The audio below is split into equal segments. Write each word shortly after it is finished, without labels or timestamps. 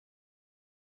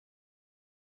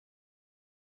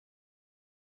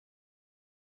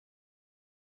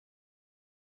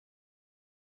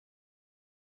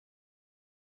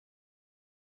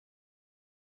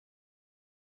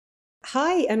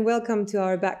Hi and welcome to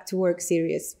our Back to Work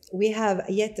series. We have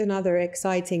yet another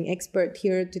exciting expert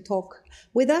here to talk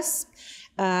with us.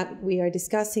 We are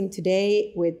discussing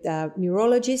today with a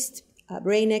neurologist, a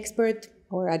brain expert,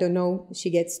 or I don't know, she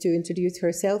gets to introduce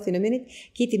herself in a minute,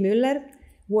 Kiti Müller.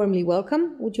 Warmly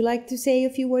welcome. Would you like to say a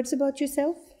few words about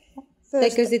yourself?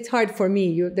 Because it's hard for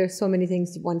me. There's so many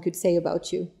things one could say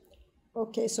about you.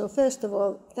 Okay, so first of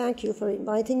all, thank you for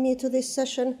inviting me to this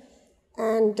session.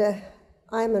 And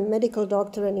I'm a medical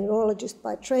doctor and neurologist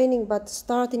by training, but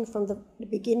starting from the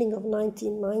beginning of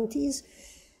 1990s,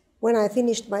 when I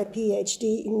finished my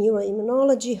PhD in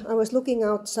neuroimmunology, I was looking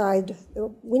outside the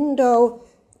window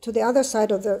to the other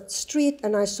side of the street,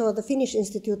 and I saw the Finnish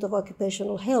Institute of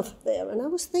Occupational Health there. And I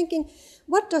was thinking,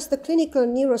 what does the clinical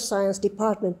neuroscience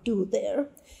department do there?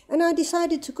 And I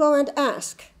decided to go and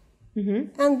ask.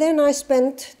 And then I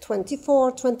spent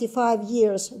 25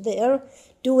 years there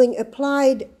doing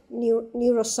applied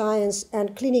neuroscience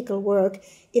and clinical work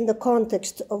in the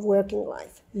context of working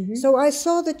life. So I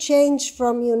saw the change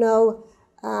from,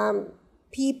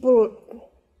 people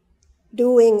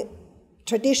doing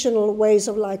traditional ways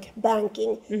of like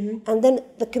banking, and then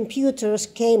the computers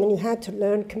came and you had to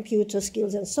learn computer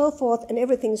skills and so forth, and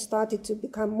everything started to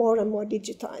become more and more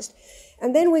digitized.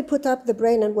 And then we put up the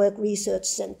Brain and Work Research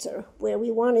Center, where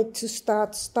we wanted to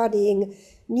start studying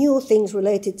new things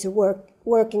related to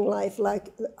working life, like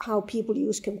how people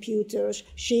use computers,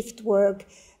 shift work,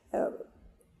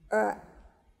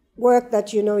 work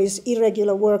that is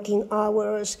irregular working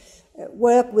hours,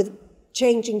 work with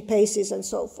changing paces and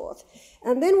so forth.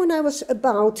 And then when I was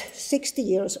about 60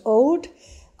 years old,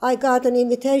 I got an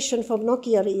invitation from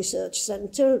Nokia Research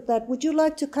Center that, would you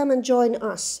like to come and join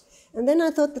us? And then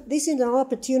I thought that this is an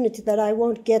opportunity that I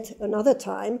won't get another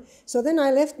time. So then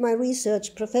I left my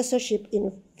research professorship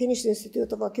in Finnish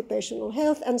Institute of Occupational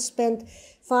Health and spent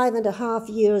 5.5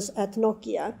 years at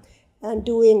Nokia and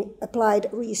doing applied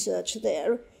research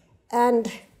there. And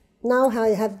now I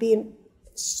have been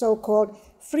so-called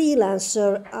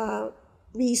freelancer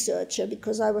researcher,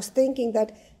 because I was thinking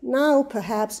that now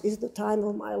perhaps is the time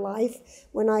of my life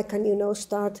when I can,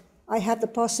 I have the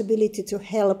possibility to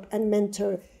help and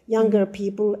mentor younger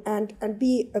people and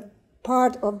be a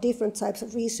part of different types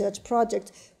of research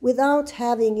projects without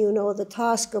having, the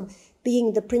task of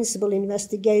being the principal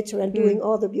investigator and doing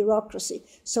all the bureaucracy.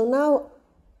 So now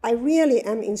I really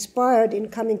am inspired in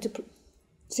coming to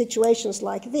situations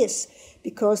like this,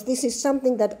 because this is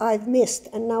something that I've missed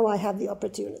and now I have the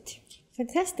opportunity.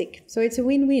 Fantastic. So it's a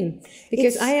win-win,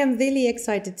 because I am really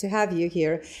excited to have you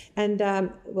here. And,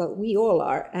 we all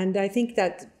are. And I think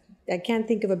that I can't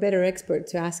think of a better expert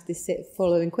to ask this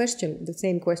following question, the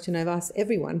same question I've asked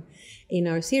everyone in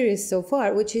our series so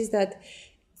far, which is that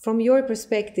from your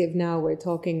perspective now, we're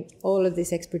talking all of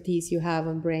this expertise you have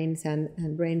on brains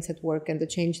and brains at work and the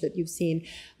change that you've seen.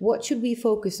 What should we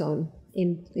focus on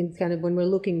in kind of when we're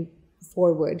looking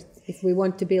forward, if we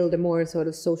want to build a more sort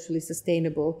of socially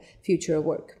sustainable future of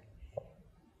work?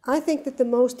 I think that the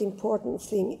most important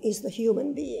thing is the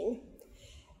human being.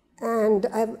 And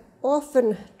I've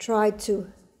often tried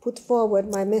to put forward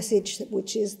my message,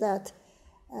 which is that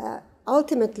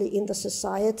ultimately in the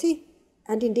society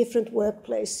and in different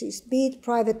workplaces, be it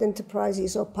private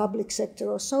enterprises or public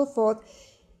sector or so forth,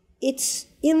 it's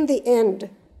in the end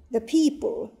the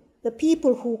people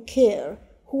who care,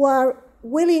 who are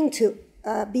willing to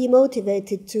be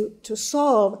motivated to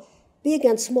solve big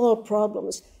and small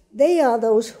problems. They are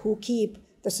those who keep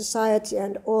the society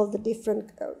and all the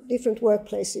different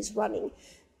workplaces running.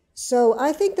 So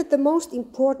I think that the most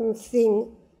important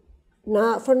thing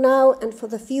for now and for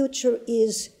the future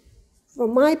is,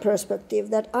 from my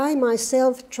perspective, that I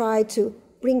myself try to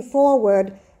bring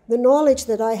forward the knowledge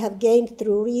that I have gained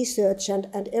through research and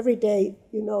everyday,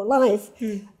 life,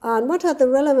 and what are the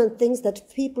relevant things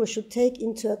that people should take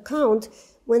into account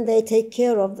when they take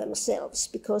care of themselves,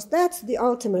 because that's the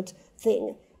ultimate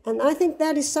thing. And I think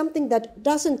that is something that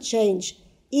doesn't change,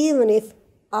 even if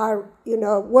our,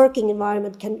 working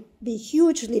environment can be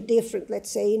hugely different, let's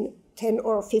say in 10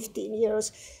 or 15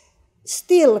 years.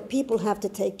 Still, people have to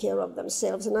take care of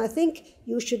themselves. And I think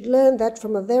you should learn that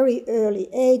from a very early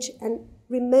age and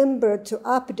remember to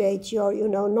update your,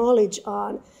 knowledge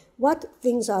on what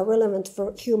things are relevant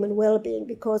for human well-being,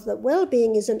 because the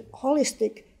well-being is a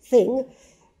holistic thing.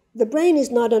 The brain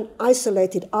is not an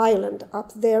isolated island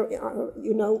up there,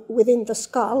 within the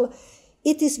skull.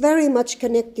 It is very much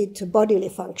connected to bodily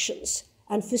functions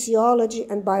and physiology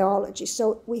and biology.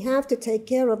 So we have to take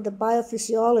care of the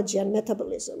biophysiology and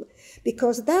metabolism,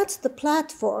 because that's the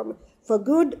platform for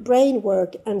good brain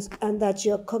work and that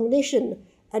your cognition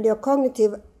and your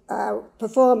cognitive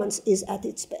performance is at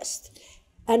its best.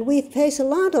 And we face a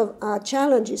lot of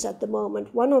challenges at the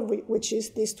moment, one of which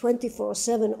is this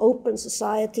 24/7 open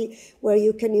society where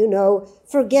you can,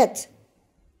 forget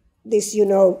this,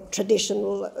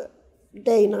 traditional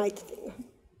day-night thing.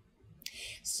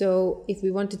 So if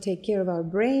we want to take care of our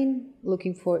brain,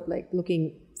 looking forward,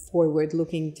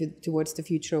 towards the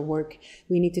future of work,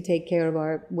 we need to take care of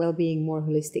our well-being more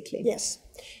holistically. Yes.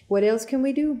 What else can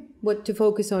we do? What to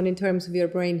focus on in terms of your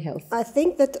brain health? I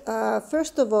think that,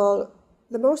 first of all,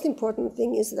 the most important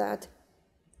thing is that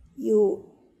you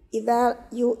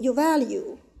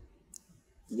value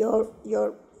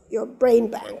your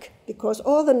brain bank, because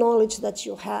all the knowledge that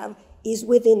you have is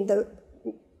within the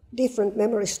different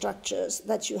memory structures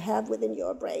that you have within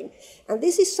your brain. And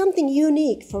this is something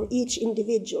unique for each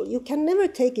individual. You can never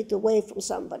take it away from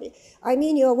somebody. I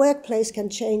mean, your workplace can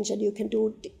change and you can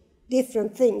do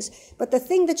different things, but the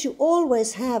thing that you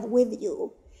always have with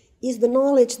you is the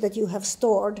knowledge that you have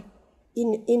stored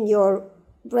in your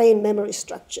brain memory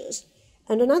structures.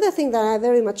 And another thing that I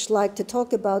very much like to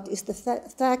talk about is the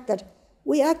fact that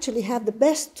we actually have the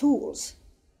best tools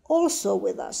also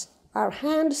with us, our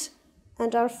hands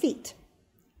and our feet.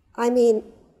 I mean,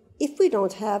 if we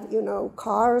don't have,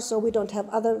 cars or we don't have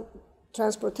other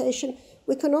transportation,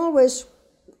 we can always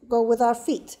go with our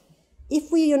feet.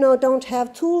 If we, don't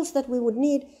have tools that we would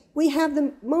need, we have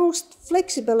the most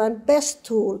flexible and best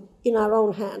tool in our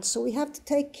own hands. So we have to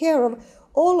take care of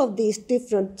all of these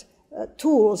different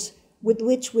tools with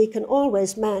which we can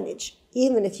always manage,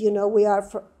 even if, we are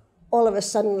all of a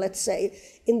sudden, let's say,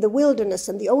 in the wilderness,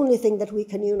 and the only thing that we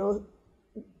can,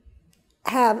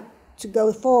 have to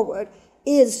go forward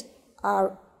is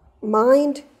our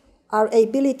mind, our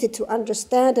ability to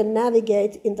understand and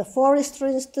navigate in the forest, for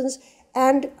instance,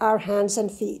 and our hands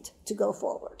and feet to go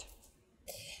forward.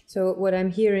 So what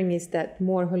I'm hearing is that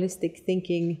more holistic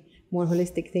thinking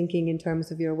in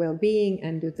terms of your well-being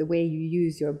and the way you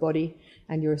use your body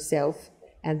and yourself,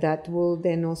 and that will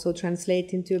then also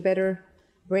translate into a better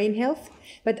brain health.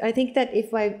 But I think that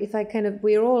if I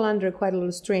we're all under quite a lot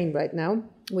of strain right now.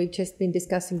 We've just been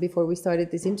discussing before we started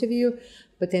this interview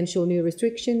potential new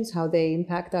restrictions, how they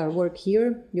impact our work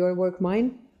here, your work,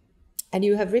 mine. And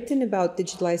you have written about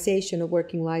digitalization of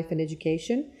working life and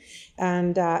education,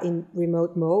 and in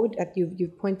remote mode.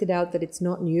 You've pointed out that it's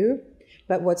not new,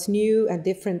 but what's new and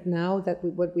different now that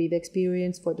what we've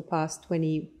experienced for the past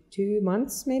 22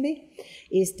 months maybe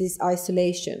is this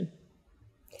isolation.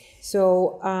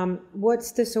 So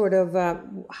what's the sort of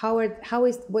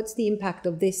what's the impact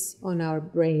of this on our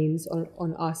brains,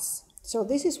 on us? So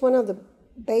this is one of the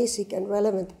basic and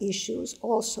relevant issues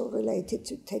also related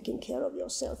to taking care of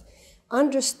yourself.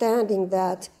 Understanding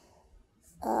that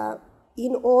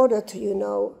in order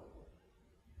to,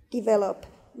 develop,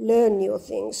 learn new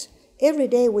things, every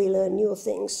day we learn new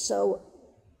things. So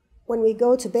when we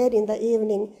go to bed in the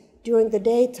evening, during the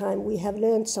daytime, we have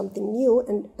learned something new,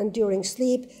 and during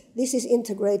sleep, this is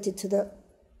integrated to the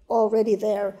already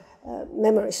there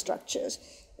memory structures.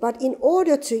 But in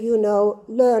order to,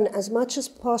 learn as much as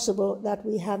possible that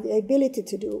we have the ability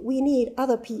to do, we need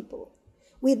other people.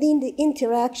 We need the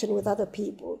interaction with other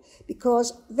people,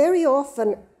 because very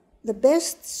often the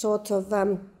best sort of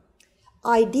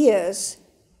ideas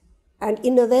and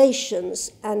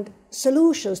innovations and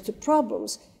solutions to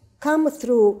problems come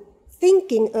through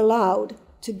thinking aloud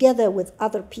together with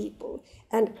other people.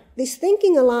 And this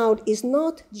thinking aloud is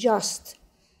not just,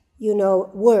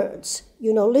 words,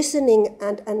 listening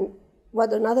and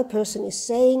what another person is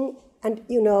saying and,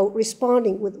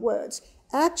 responding with words.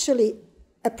 Actually,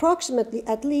 approximately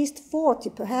at least 40,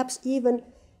 perhaps even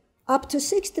up to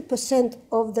 60%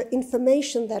 of the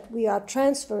information that we are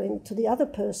transferring to the other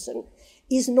person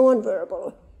is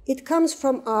nonverbal. It comes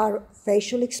from our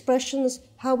facial expressions,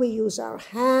 how we use our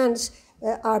hands,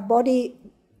 our body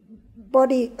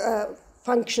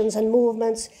functions and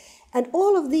movements. And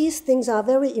all of these things are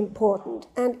very important.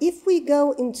 And if we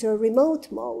go into a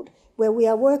remote mode, where we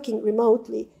are working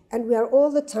remotely, and we are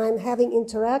all the time having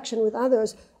interaction with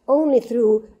others only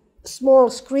through small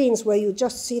screens where you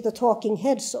just see the talking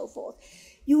head, so forth,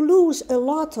 you lose a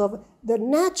lot of the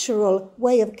natural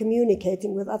way of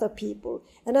communicating with other people.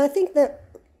 And I think that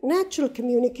natural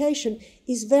communication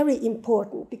is very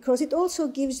important, because it also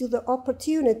gives you the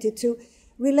opportunity to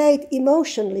relate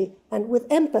emotionally and with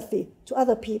empathy to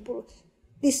other people.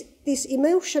 This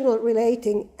emotional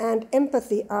relating and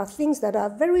empathy are things that are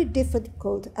very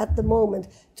difficult at the moment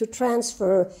to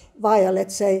transfer via,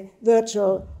 let's say,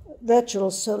 virtual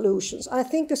solutions. I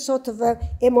think a sort of a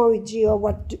emoji or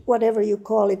whatever you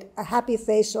call it, a happy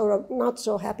face or a not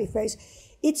so happy face,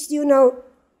 it's,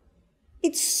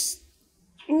 it's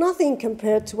nothing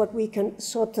compared to what we can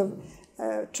sort of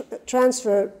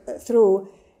transfer through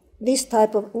this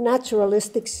type of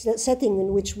naturalistic setting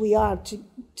in which we are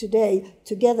today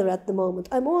together at the moment.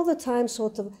 I'm all the time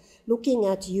sort of looking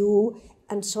at you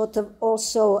and sort of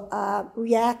also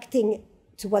reacting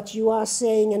to what you are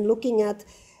saying and looking at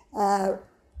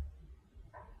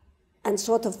and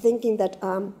sort of thinking that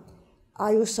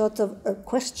are you sort of a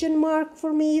question mark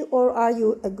for me, or are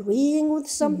you agreeing with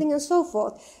something, and so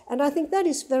forth? And I think that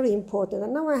is very important.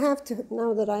 And now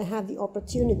now that I have the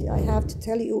opportunity, I have to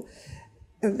tell you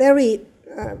a very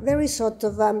sort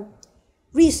of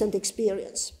recent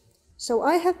experience. So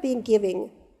I have been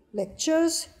giving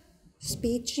lectures,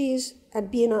 speeches, and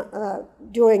been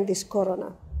during this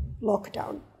Corona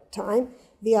lockdown time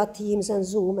via Teams and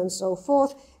Zoom and so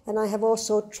forth. And I have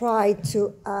also tried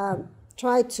to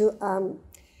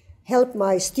help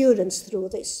my students through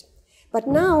this. But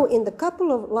now, in the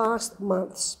couple of last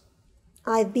months,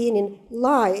 I've been in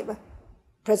live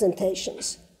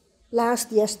presentations.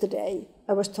 Yesterday,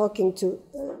 I was talking to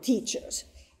teachers,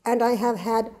 and I have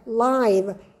had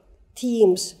live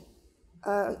Teams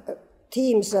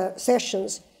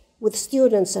sessions with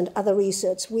students and other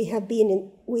research. We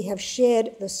have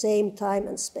shared the same time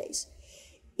and space.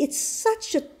 It's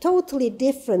such a totally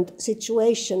different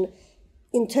situation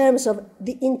in terms of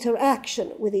the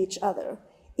interaction with each other.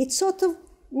 It's sort of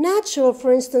natural,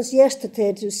 for instance,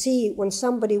 yesterday to see when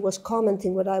somebody was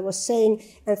commenting what I was saying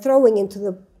and throwing into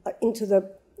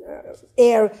the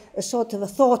air a sort of a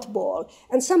thought ball,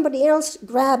 and somebody else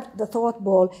grabbed the thought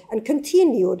ball and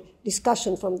continued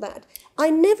discussion from that.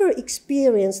 I never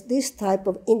experienced this type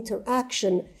of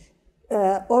interaction,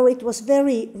 or it was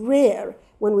very rare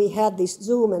when we had this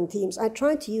Zoom and Teams. I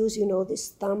tried to use, this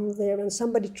thumb there, and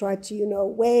somebody tried to,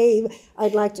 wave.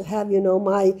 I'd like to have,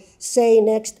 my say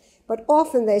next. But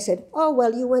often they said, oh,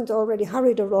 well, you went already,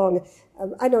 hurried along.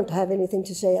 I don't have anything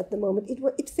to say at the moment.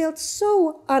 It felt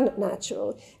so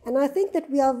unnatural. And I think that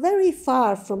we are very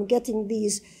far from getting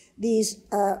these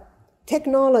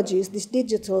technologies, this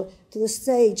digital, to the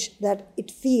stage that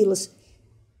it feels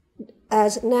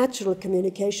as natural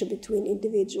communication between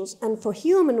individuals. And for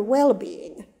human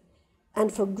well-being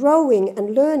and for growing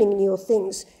and learning new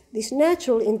things, this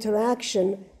natural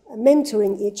interaction,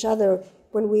 mentoring each other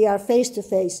when we are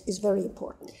face-to-face is very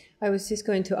important. I was just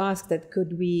going to ask that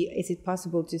is it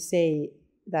possible to say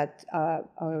that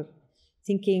our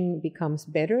thinking becomes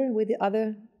better with the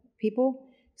other people?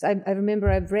 I remember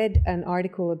I've read an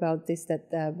article about this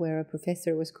where a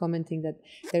professor was commenting that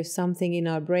there's something in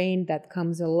our brain that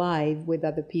comes alive with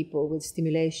other people, with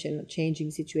stimulation, changing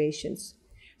situations.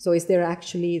 So is there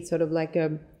actually sort of like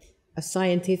a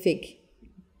scientific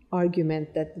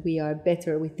argument that we are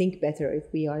better, we think better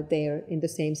if we are there in the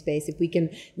same space, if we can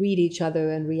read each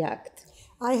other and react?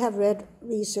 I have read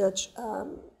research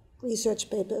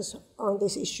papers on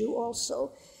this issue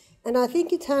also. And I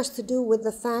think it has to do with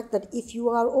the fact that if you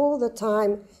are all the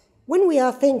time, when we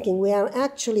are thinking, we are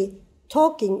actually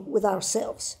talking with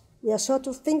ourselves. We are sort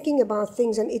of thinking about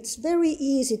things, and it's very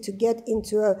easy to get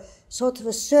into a sort of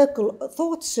a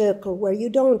thought circle, where you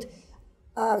don't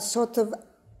sort of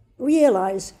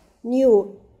realize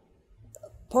new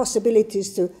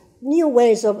possibilities, to new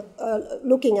ways of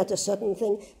looking at a certain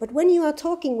thing. But when you are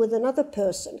talking with another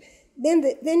person,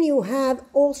 then you have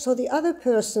also the other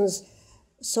person's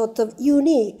sort of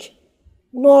unique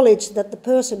knowledge that the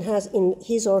person has in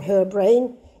his or her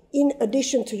brain, in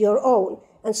addition to your own.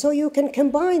 And so you can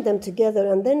combine them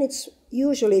together, and then it's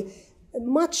usually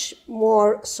much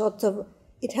more sort of,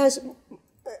 it has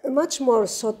a much more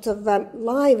sort of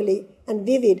lively and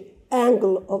vivid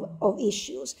angle of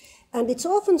issues. And it's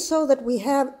often so that we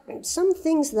have some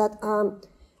things that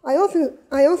I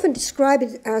often describe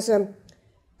it as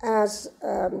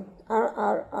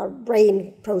our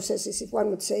brain processes, if one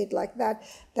would say it like that,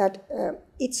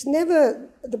 it's never,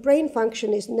 the brain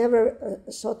function is never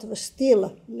a sort of a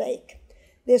still lake.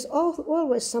 There's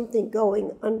always something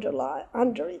going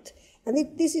under it. And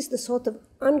this is the sort of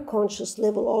unconscious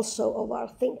level also of our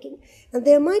thinking. And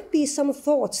there might be some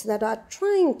thoughts that are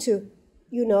trying to,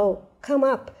 come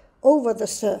up over the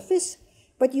surface,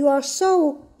 but you are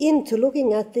so into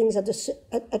looking at things in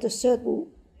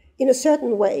a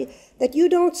certain way that you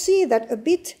don't see that a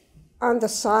bit on the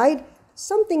side,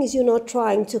 something is,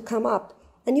 trying to come up,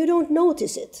 and you don't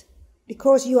notice it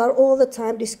because you are all the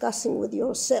time discussing with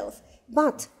yourself.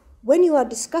 But when you are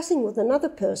discussing with another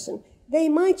person, they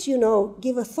might,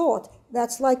 give a thought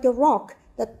that's like a rock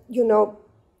that,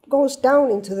 goes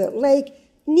down into the lake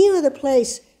near the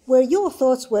place where your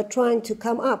thoughts were trying to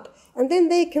come up. And then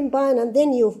they combine, and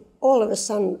then you all of a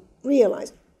sudden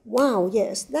realize, wow,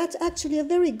 yes, that's actually a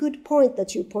very good point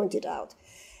that you pointed out.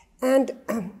 And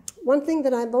one thing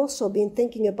that I've also been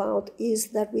thinking about is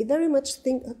that we very much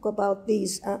think about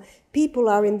these people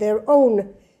are in their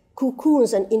own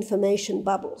cocoons and information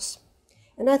bubbles.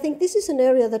 And I think this is an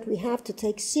area that we have to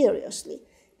take seriously,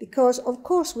 because of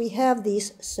course we have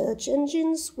these search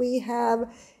engines, we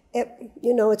have,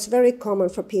 it's very common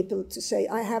for people to say,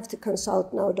 I have to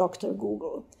consult now Dr.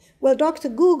 Google. Well, Dr.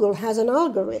 Google has an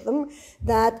algorithm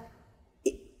that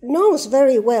knows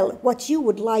very well what you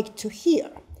would like to hear.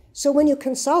 So when you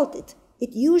consult it,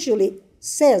 it usually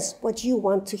says what you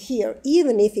want to hear,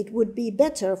 even if it would be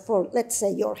better for, let's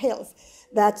say, your health,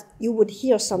 that you would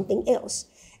hear something else.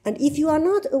 And if you are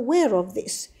not aware of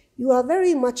this, you are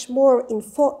very much more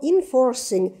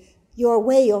enforcing your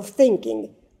way of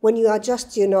thinking when you are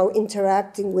just,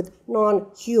 interacting with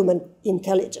non-human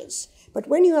intelligence. But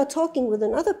when you are talking with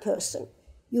another person,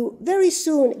 you very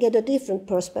soon get a different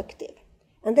perspective.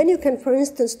 And then you can, for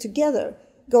instance, together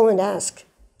go and ask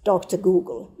Dr.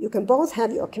 Google. You can both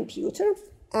have your computer,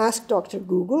 ask Dr.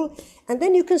 Google, and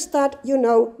then you can start,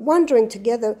 wondering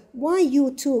together why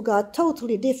you two got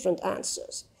totally different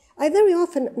answers. I very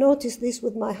often notice this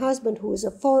with my husband, who is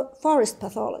a forest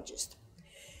pathologist.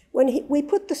 When we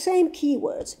put the same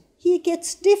keywords, he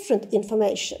gets different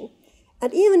information.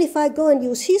 And even if I go and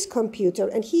use his computer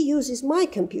and he uses my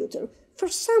computer, for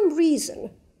some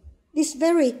reason, this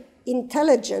very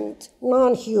intelligent,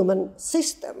 non-human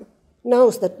system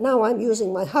knows that now I'm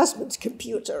using my husband's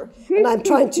computer and I'm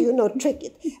trying to, trick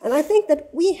it. And I think that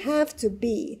we have to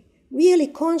be really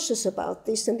conscious about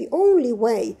this, and the only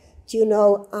way to,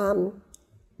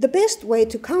 the best way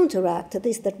to counteract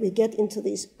this, that we get into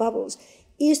these bubbles,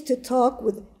 is to talk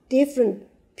with different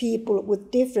people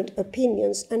with different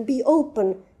opinions and be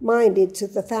open-minded to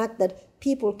the fact that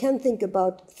people can think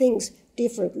about things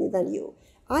differently than you.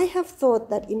 I have thought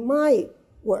that in my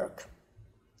work,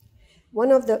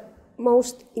 one of the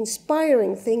most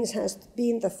inspiring things has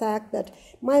been the fact that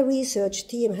my research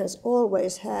team has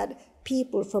always had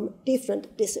people from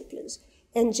different disciplines,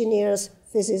 engineers,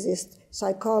 physicists,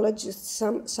 psychologists,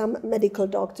 some medical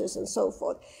doctors, and so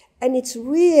forth. And it's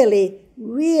really,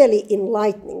 really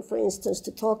enlightening, for instance,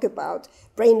 to talk about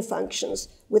brain functions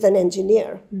with an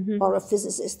engineer or a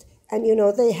physicist. And,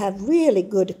 they have really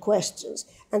good questions.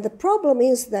 And the problem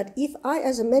is that if I,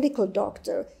 as a medical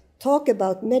doctor, talk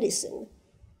about medicine,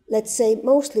 let's say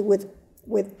mostly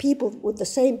with people with the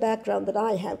same background that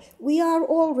I have, we are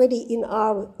already in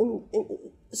our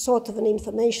sort of an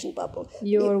information bubble.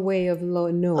 Your way of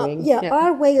knowing.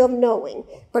 Our way of knowing.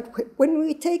 But when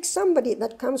we take somebody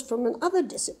that comes from another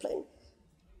discipline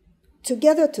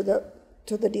together to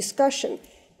the discussion,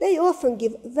 they often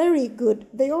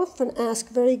ask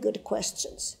very good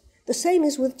questions. The same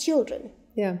is with children.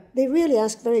 Yeah. They really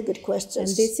ask very good questions.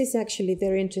 And this is actually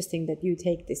very interesting that you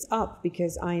take this up,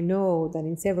 because I know that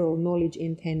in several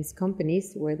knowledge-intense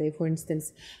companies where they, for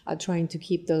instance, are trying to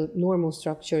keep the formal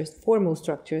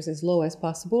structures as low as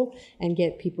possible and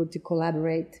get people to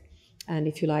collaborate and,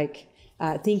 if you like,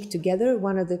 think together,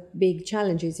 one of the big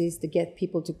challenges is to get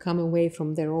people to come away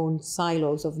from their own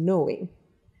silos of knowing.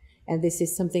 And this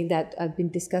is something that I've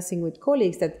been discussing with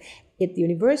colleagues, that at the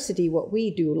university, what we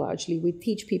do largely, we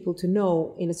teach people to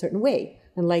know in a certain way.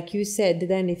 And like you said,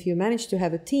 then if you manage to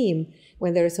have a team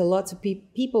when there's a lot of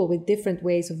people with different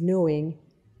ways of knowing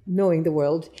the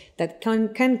world, that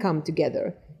can come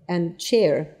together and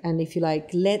share, and if you like,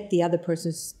 let the other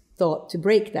person's thought to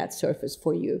break that surface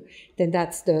for you, then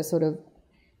that's the sort of,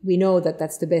 we know that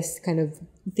that's the best kind of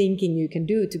thinking you can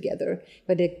do together.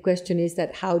 But the question is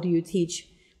that how do you teach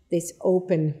this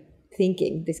open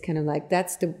thinking, this kind of like,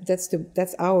 that's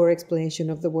our explanation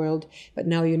of the world, but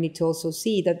now you need to also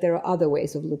see that there are other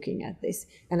ways of looking at this.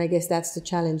 And I guess that's the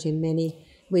challenge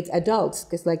with adults,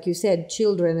 because like you said,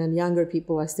 children and younger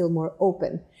people are still more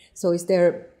open. So is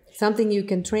there something you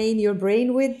can train your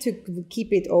brain with to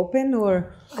keep it open,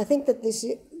 or? I think that this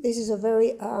is a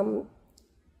very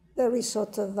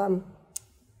sort of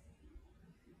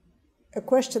a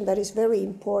question that is very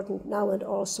important now, and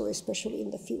also especially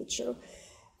in the future.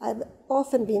 I've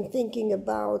often been thinking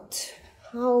about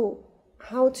how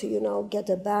to, get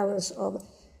a balance of,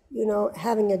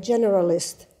 having a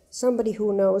generalist, somebody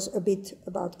who knows a bit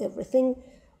about everything,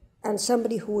 and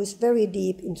somebody who is very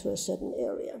deep into a certain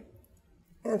area.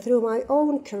 And through my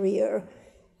own career,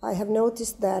 I have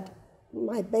noticed that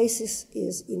my basis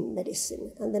is in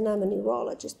medicine, and then I'm a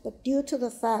neurologist. But due to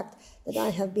the fact that I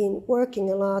have been working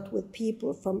a lot with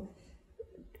people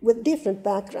with different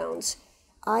backgrounds,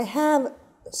 I have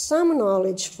some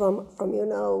knowledge from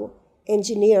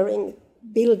engineering,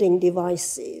 building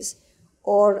devices,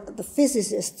 or the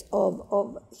physicists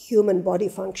of human body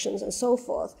functions and so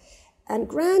forth. And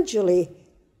gradually,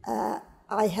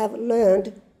 I have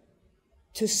learned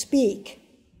to speak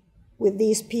with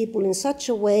these people in such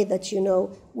a way that,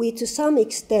 we to some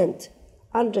extent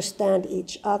understand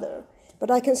each other.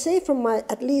 But I can say from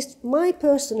at least my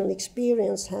personal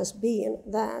experience has been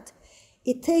that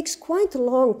it takes quite a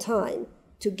long time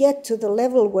to get to the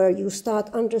level where you start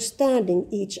understanding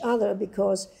each other,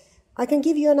 because I can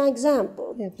give you an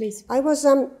example. Yeah, please. I was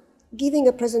giving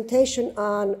a presentation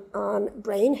on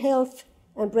brain health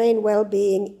and brain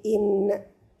well-being in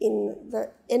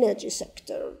the energy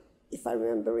sector, if I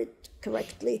remember it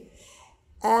correctly.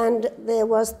 And there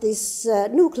was this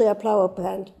nuclear power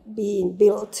plant being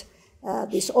built,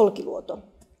 this Olkiluoto.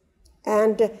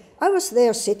 And I was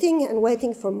there sitting and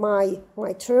waiting for my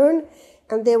turn,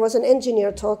 and there was an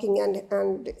engineer talking,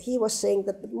 and he was saying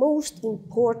that the most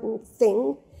important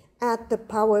thing at the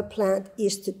power plant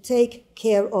is to take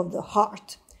care of the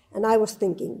heart. And I was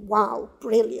thinking, wow,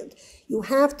 brilliant. You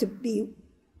have to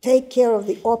take care of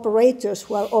the operators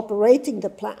who are operating the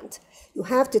plant. You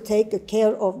have to take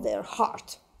care of their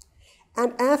heart.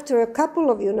 And after a couple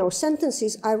of,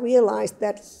 sentences, I realized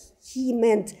that he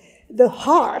meant the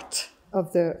heart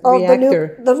of the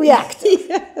reactor. The reactor.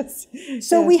 Yes.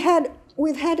 So yes.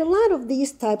 We've had a lot of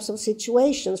these types of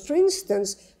situations. For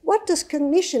instance, what does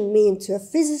cognition mean to a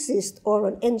physicist or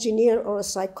an engineer or a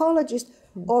psychologist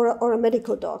or a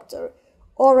medical doctor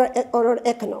or an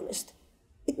economist?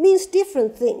 It means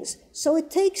different things. So it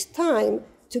takes time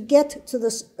to get to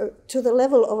the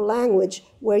level of language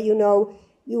where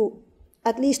you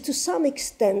at least to some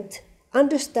extent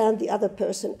understand the other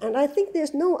person. And I think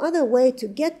there's no other way to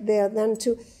get there than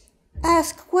to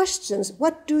ask questions.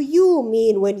 What do you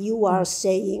mean when you are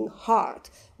saying heart?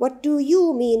 What do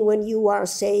you mean when you are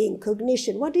saying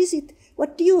cognition? What is it?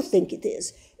 What do you think it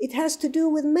is? It has to do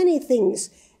with many things.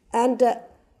 And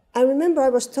I remember I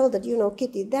was told that,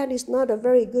 Kiti, that is not a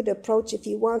very good approach if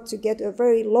you want to get a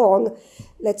very long,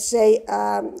 let's say,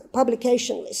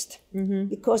 publication list,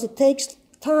 because it takes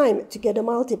time to get a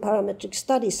multi-parametric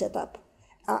study set up.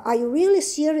 Are you really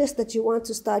serious that you want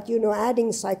to start,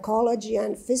 adding psychology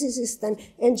and physicists and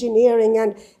engineering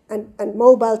and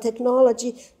mobile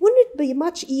technology? Wouldn't it be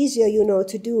much easier,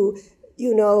 to do,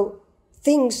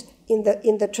 things in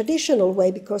the traditional way,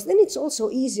 because then it's also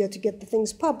easier to get the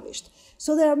things published.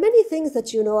 So there are many things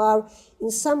that, are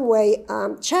in some way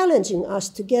challenging us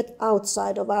to get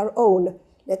outside of our own,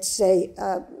 let's say,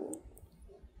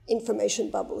 information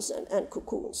bubbles and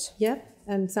cocoons. Yeah.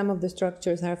 And some of the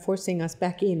structures are forcing us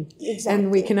back in. Exactly.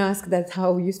 And we can ask that,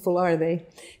 how useful are they?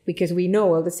 Because we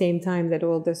know at the same time that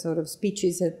all the sort of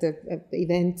speeches at the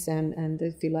events and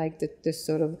if you like, the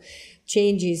sort of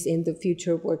changes in the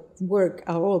future work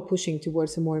are all pushing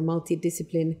towards a more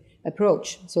multidiscipline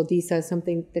approach. So these are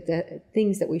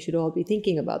things that we should all be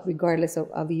thinking about, regardless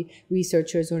of are we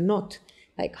researchers or not.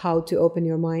 Like how to open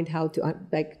your mind, how to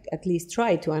at least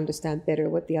try to understand better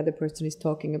what the other person is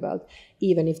talking about,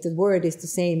 even if the word is the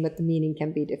same, but the meaning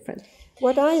can be different.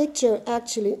 What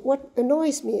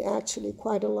annoys me actually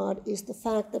quite a lot is the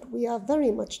fact that we are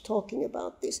very much talking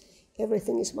about this.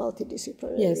 Everything is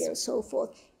multidisciplinary, yes, and so forth.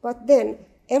 But then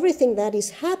everything that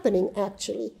is happening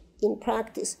actually in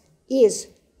practice is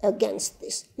against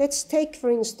this. Let's take, for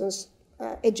instance,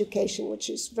 education, which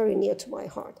is very near to my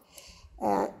heart.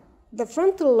 The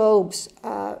frontal lobes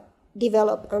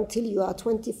develop until you are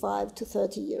 25 to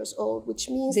 30 years old, which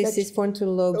means this is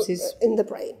frontal lobes is in the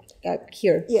brain.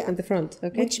 Here, yeah, in the front.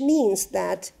 Okay. Which means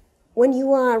that when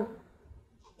you are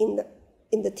in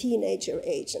the teenager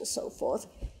age and so forth,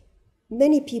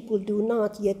 many people do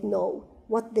not yet know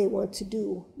what they want to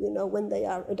do, when they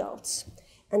are adults.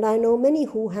 And I know many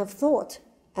who have thought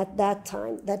at that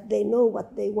time that they know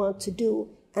what they want to do,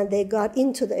 and they got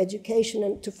into the education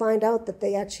and to find out that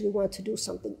they actually want to do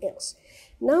something else.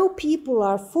 Now people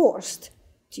are forced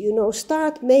to,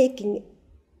 start making,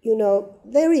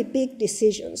 very big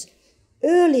decisions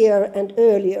earlier and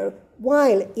earlier,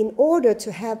 while in order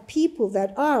to have people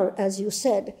that are, as you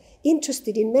said,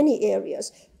 interested in many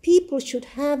areas, people should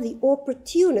have the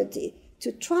opportunity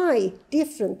to try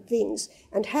different things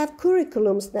and have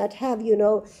curriculums that have,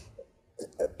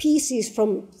 pieces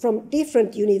from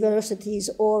different universities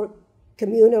or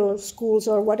communal schools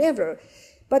or whatever.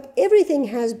 But everything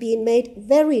has been made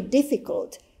very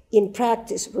difficult in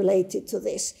practice related to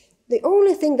this. The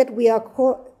only thing that we are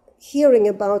hearing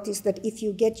about is that if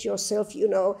you get yourself,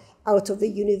 out of the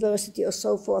university or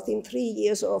so forth in 3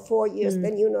 years or 4 years,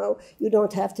 then, you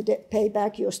don't have to pay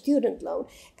back your student loan.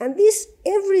 And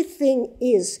everything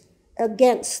is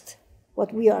against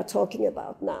what we are talking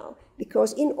about now.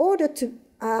 Because in order to,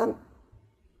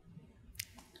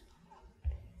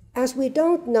 as we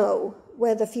don't know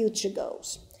where the future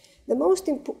goes,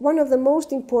 one of the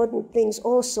most important things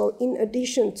also, in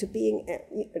addition to being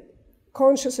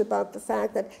conscious about the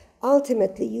fact that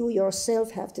ultimately you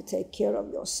yourself have to take care of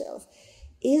yourself,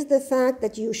 is the fact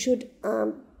that you should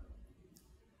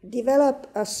develop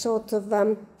a sort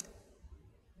of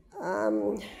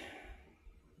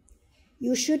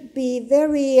you should be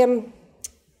very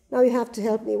now you have to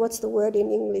help me, what's the word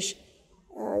in English?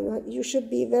 You should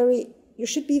be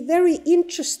very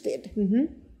interested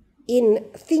in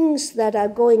things that are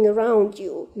going around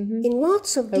you, in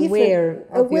lots of different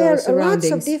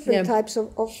lots of different types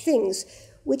of things,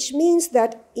 which means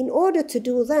that in order to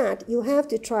do that, you have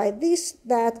to try this,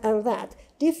 that, and that,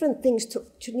 different things to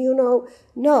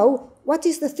know what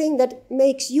is the thing that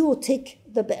makes you tick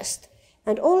the best.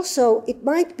 And also, it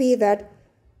might be that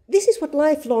this is what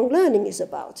lifelong learning is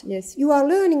about. Yes. You are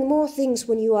learning more things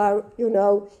when you are,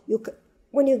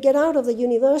 when you get out of the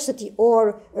university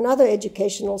or another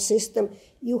educational system,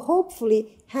 you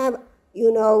hopefully have,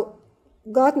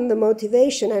 gotten the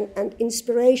motivation and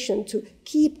inspiration to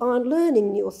keep on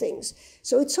learning new things.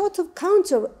 So it's sort of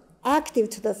counteractive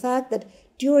to the fact that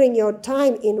during your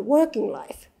time in working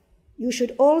life, you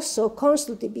should also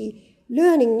constantly be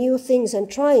learning new things and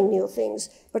trying new things.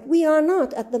 But we are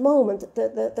not at the moment.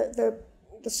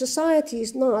 The society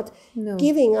is not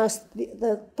giving us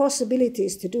the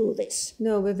possibilities to do this.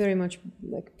 No, we're very much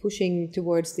like pushing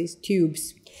towards these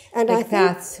tubes, and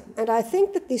paths. I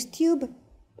think that this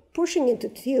pushing into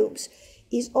tubes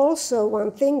is also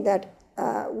one thing that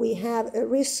we have a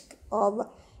risk of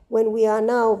when we are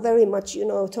now very much,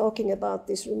 talking about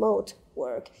this remote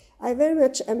work. I very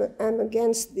much am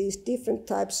against these different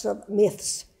types of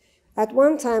myths. At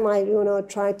one time, I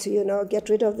tried to get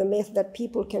rid of the myth that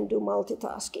people can do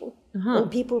multitasking, and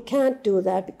people can't do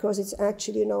that because it's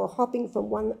actually hopping from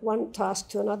one task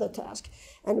to another task.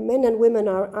 And men and women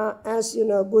are as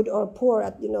good or poor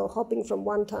at hopping from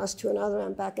one task to another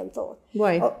and back and forth.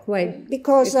 Why? Why?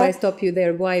 Because if I stop you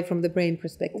there, why from the brain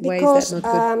perspective? Why is that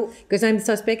not good? Because I'm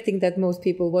suspecting that most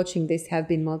people watching this have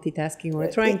been multitasking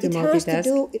or trying to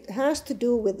multitask. It has to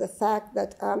do with the fact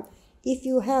that if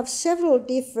you have several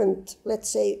different, let's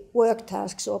say, work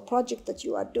tasks or projects that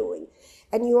you are doing,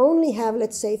 and you only have,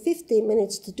 let's say, 15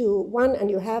 minutes to do one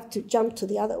and you have to jump to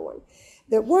the other one,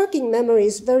 the working memory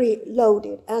is very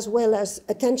loaded, as well as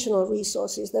attentional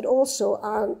resources that also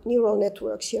are neural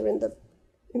networks here in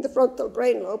the frontal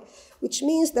brain lobe, which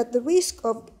means that the risk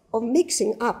of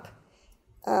mixing up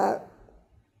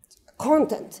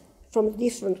content from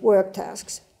different work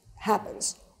tasks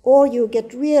happens. Or you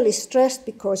get really stressed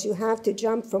because you have to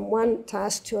jump from one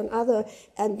task to another,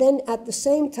 and then at the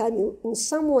same time you in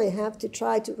some way have to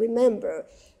try to remember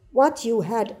what you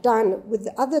had done with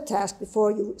the other task before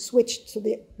you switched to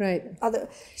the other.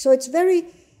 So it's very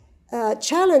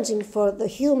challenging for the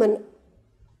human,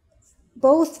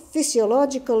 both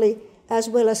physiologically as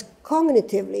well as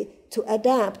cognitively, to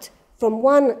adapt from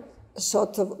one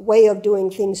sort of way of doing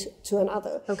things to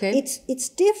another. Okay. It's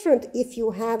different if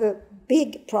you have a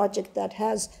big project that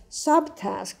has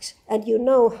subtasks and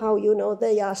how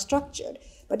they are structured.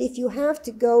 But if you have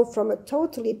to go from a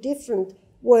totally different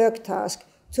work task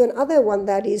to another one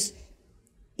that is,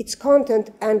 its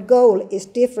content and goal is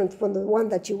different from the one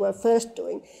that you were first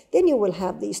doing, then you will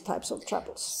have these types of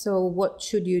troubles. So what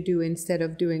should you do instead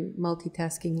of doing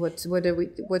multitasking? What's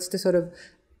the sort of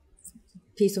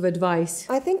piece of advice?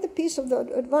 I think the piece of the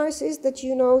advice is that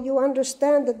you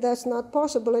understand that that's not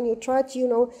possible, and you try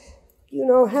to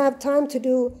have time to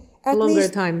do at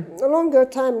least a longer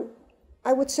time.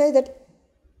 I would say that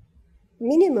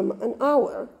minimum an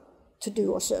hour to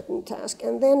do a certain task,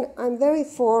 and then I'm very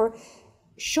for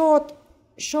short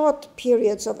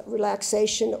periods of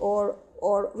relaxation or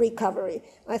recovery.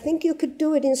 I think you could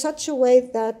do it in such a way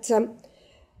that,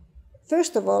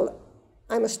 first of all,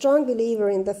 I'm a strong believer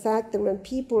in the fact that when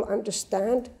people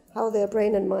understand how their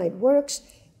brain and mind works,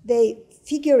 they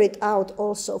figure it out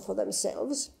also for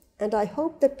themselves. And I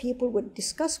hope that people would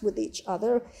discuss with each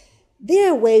other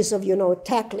their ways of,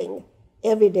 tackling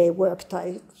everyday work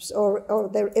types or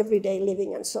their everyday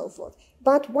living and so forth.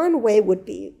 But one way would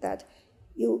be that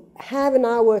you have an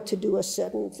hour to do a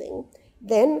certain thing.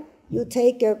 Then you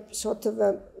take a sort of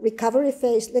a recovery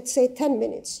phase, let's say 10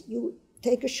 minutes. You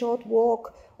take a short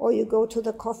walk, or you go to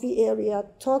the coffee area,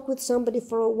 talk with somebody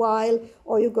for a while,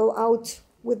 or you go out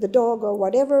with the dog or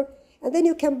whatever, and then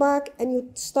you come back and you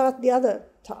start the other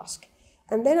task.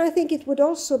 And then I think it would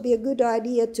also be a good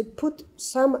idea to put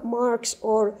some marks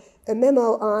or a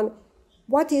memo on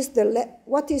what is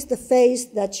the phase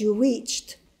that you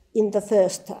reached in the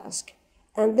first task,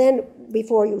 and then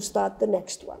before you start the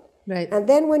next one. Right. And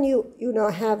then when you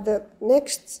have the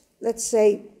next, let's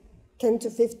say, 10 to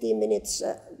 15 minutes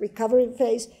recovery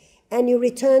phase, and you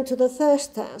return to the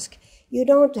first task. You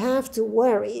don't have to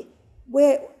worry,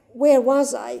 where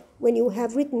was I, when you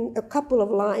have written a couple of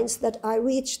lines that I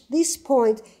reached this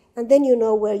point, and then you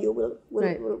know where you will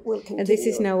continue. And this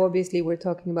is now, obviously, we're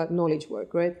talking about knowledge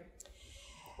work, right?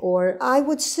 Or I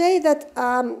would say that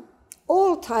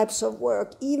all types of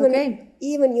work, even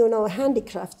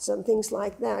handicrafts and things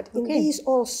like that. In these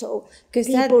also, because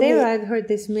there I've heard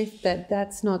this myth that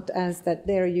that's not as that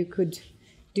there you could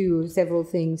do several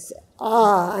things.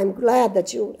 I'm glad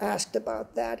that you asked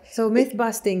about that. So myth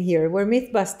busting here. We're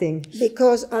myth busting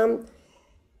because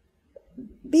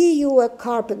be you a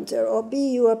carpenter or be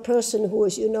you a person who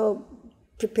is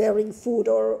preparing food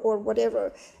or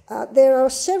whatever. There are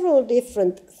several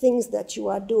different things that you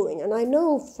are doing. And I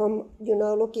know from,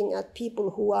 looking at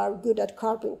people who are good at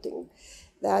carpenting,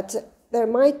 that there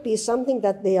might be something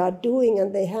that they are doing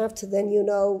and they have to then,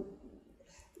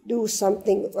 do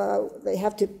something. They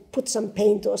have to put some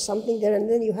paint or something there, and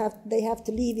then they have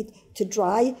to leave it to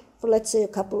dry for, let's say, a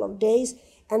couple of days.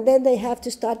 And then they have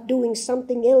to start doing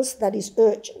something else that is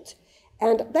urgent.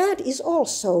 And that is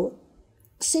also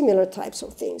similar types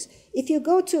of things. If you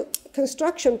go to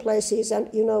construction places and,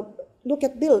 look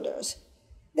at builders,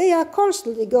 they are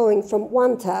constantly going from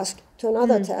one task to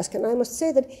another task. And I must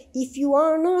say that if you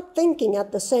are not thinking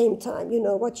at the same time,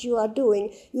 what you are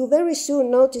doing, you very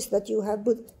soon notice that you have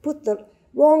put the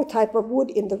wrong type of wood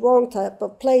in the wrong type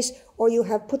of place, or you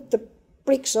have put the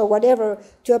bricks or whatever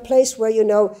to a place where,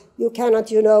 you cannot,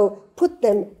 put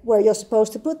them where you're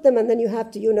supposed to put them. And then you have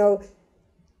to,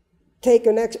 take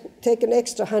an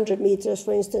extra 100 meters,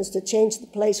 for instance, to change the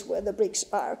place where the bricks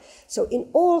are. So in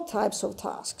all types of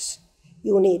tasks,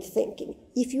 you need thinking.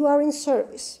 If you are in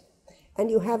service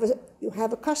and you have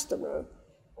a customer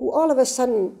who all of a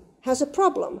sudden has a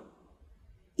problem,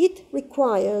 it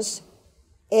requires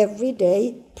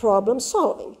everyday problem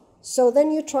solving. So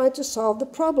then you try to solve the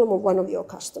problem of one of your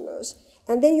customers.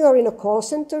 And then you are in a call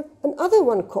center, another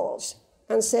one calls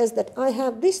and says that I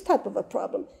have this type of a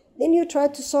problem. Then you try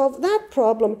to solve that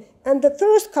problem, and the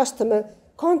first customer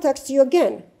contacts you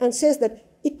again and says that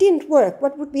it didn't work.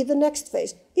 What would be the next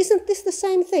phase? Isn't this the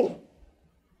same thing?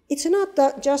 It's not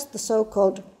just the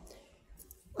so-called,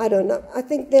 I don't know, I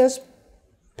think there's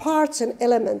parts and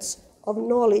elements of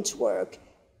knowledge work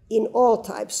in all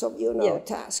types of,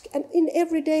 tasks. And in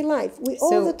everyday life, we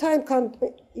all the time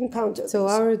encounter So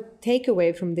this. our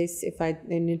takeaway from this, if I'm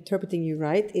interpreting you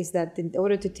right, is that in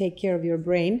order to take care of your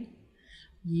brain,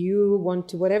 you want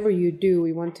to, whatever you do,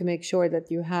 you want to make sure that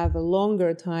you have a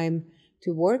longer time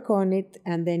to work on it,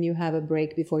 and then you have a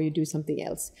break before you do something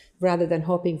else, rather than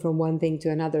hopping from one thing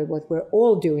to another, what we're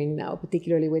all doing now,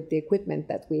 particularly with the equipment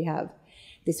that we have.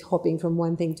 This hopping from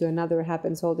one thing to another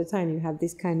happens all the time. You have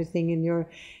this kind of thing in your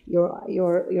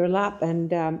lap,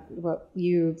 and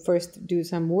you first do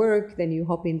some work, then you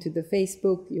hop into the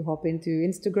Facebook, you hop into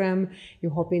Instagram,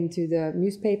 you hop into the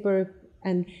newspaper,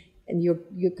 and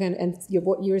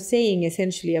what you're saying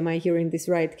essentially, am I hearing this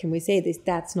right? Can we say this?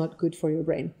 That's not good for your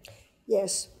brain.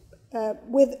 Yes,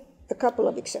 with a couple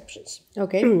of exceptions.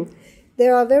 Okay.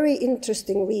 There are very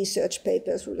interesting research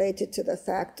papers related to the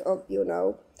fact of,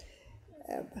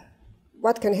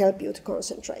 what can help you to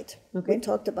concentrate. Okay. We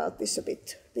talked about this a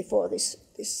bit before this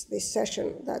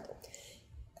session, that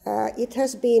it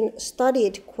has been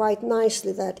studied quite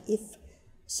nicely that if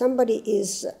somebody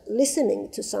is listening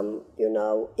to some,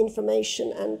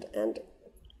 information and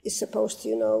is supposed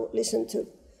to, listen to,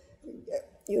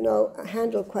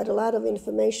 handle quite a lot of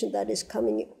information that is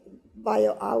coming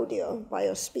via audio,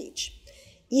 via speech.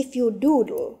 If you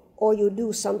doodle or you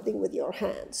do something with your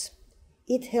hands,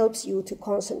 it helps you to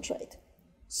concentrate.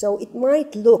 So it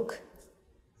might look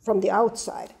from the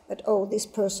outside that, this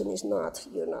person is not,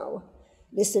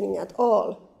 listening at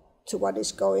all to what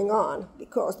is going on,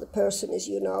 because the person is,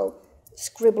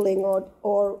 scribbling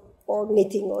or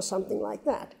knitting or something like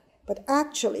that. But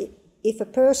actually, if a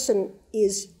person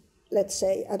is, let's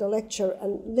say, at a lecture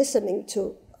and listening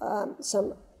to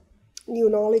some new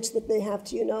knowledge that they have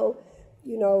to,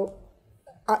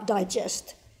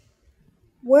 digest,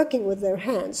 working with their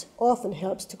hands often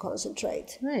helps to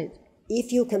concentrate. Right.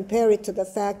 If you compare it to the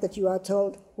fact that you are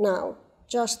told, now,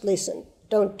 just listen,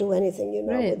 don't do anything,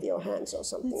 with your hands or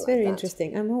something like that. That's very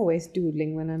interesting. I'm always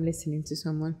doodling when I'm listening to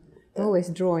someone. I'm always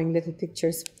drawing little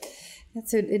pictures.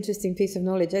 That's an interesting piece of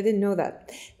knowledge. I didn't know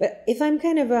that. But if I'm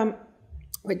kind of,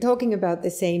 we're talking about the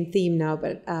same theme now,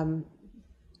 but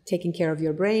taking care of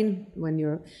your brain when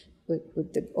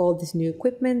all this new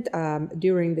equipment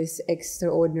during this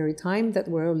extraordinary time that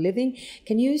we're living.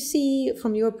 Can you see,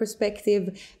 from your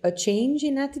perspective, a change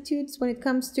in attitudes when it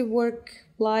comes to work,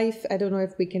 life? I don't know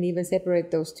if we can even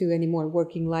separate those two anymore: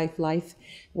 working life,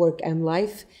 work and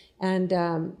life,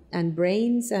 and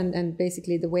brains, and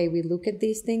basically the way we look at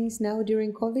these things now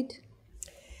during COVID.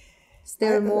 Is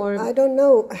there more? I don't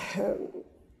know.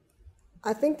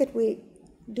 I think that we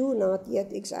do not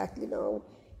yet exactly know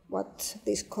what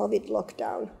this COVID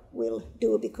lockdown will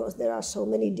do, because there are so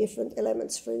many different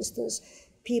elements. For instance,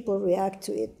 people react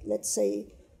to it, let's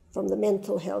say, from the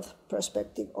mental health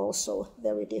perspective also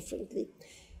very differently.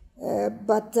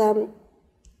 But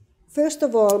first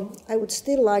of all, I would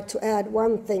still like to add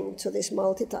one thing to this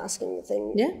multitasking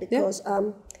thing, because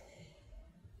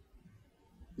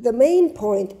the main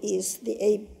point is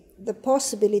the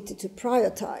possibility to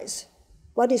prioritize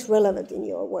what is relevant in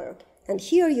your work. And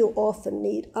here you often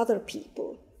need other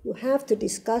people. You have to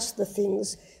discuss the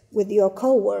things with your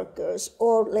co-workers,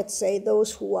 or let's say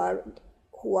those who are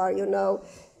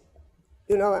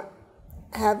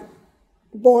have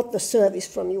bought the service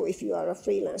from you. If you are a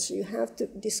freelancer, you have to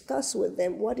discuss with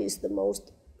them what is the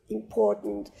most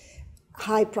important,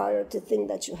 high priority thing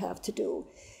that you have to do.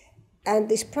 And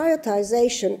this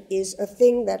prioritization is a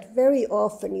thing that very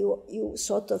often you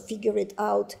sort of figure it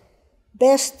out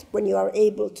best when you are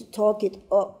able to talk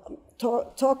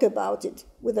about it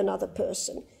with another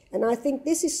person. And I think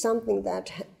this is something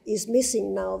that is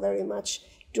missing now very much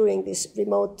during this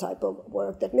remote type of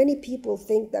work, that many people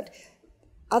think that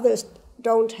others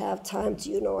don't have time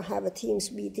to, have a Teams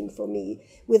meeting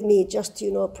with me just to,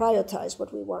 prioritize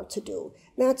what we want to do.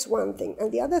 That's one thing.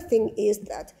 And the other thing is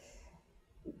that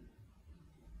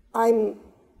I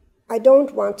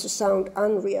don't want to sound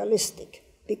unrealistic,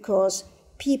 because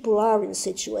people are in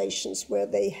situations where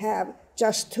they have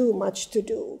just too much to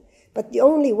do. But the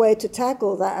only way to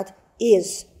tackle that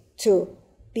is to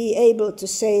be able to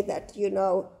say that,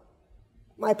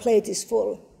 my plate is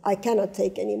full, I cannot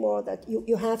take any more. That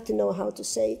you have to know how to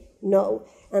say no.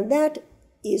 And that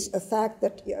is a fact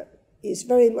that is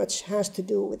very much has to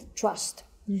do with trust.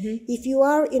 Mm-hmm. If you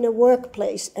are in a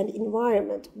workplace and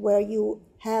environment where you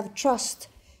have trust,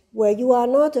 where you are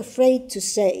not afraid to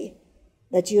say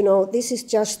that, this is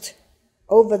just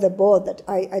over the board, that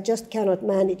I just cannot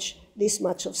manage this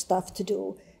much of stuff to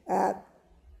do,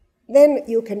 then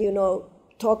you can,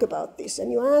 talk about this.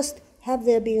 And you asked, have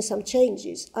there been some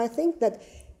changes? I think that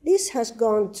this has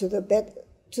gone to the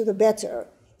better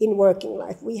in working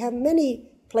life. We have many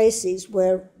places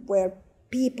where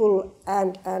people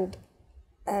and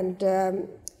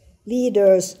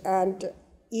leaders and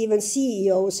even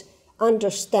CEOs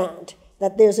understand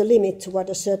that there's a limit to what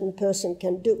a certain person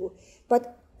can do.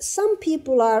 But some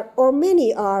people are, or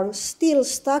many are, still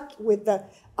stuck with the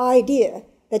idea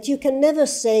that you can never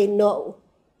say no.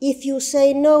 If you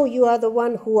say no, you are the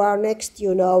one who are next,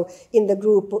 in the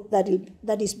group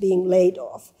that is being laid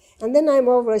off. And then I'm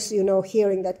always,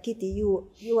 hearing that, Kiti,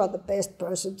 you are the best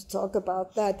person to talk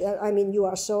about that. I mean, you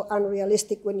are so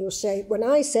unrealistic when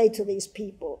I say to these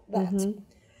people that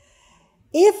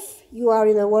if you are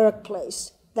in a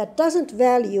workplace that doesn't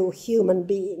value human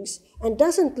beings and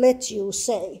doesn't let you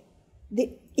say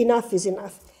enough is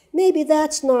enough, maybe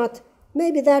that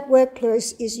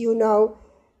workplace is,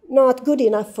 not good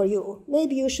enough for you.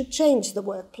 Maybe you should change the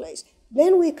workplace.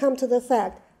 Then we come to the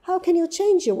fact, how can you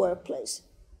change your workplace?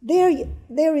 There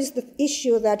is the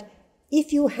issue that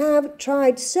if you have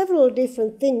tried several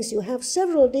different things, you have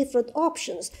several different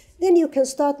options, then you can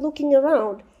start looking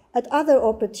around at other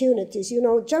opportunities,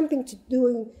 jumping to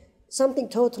doing something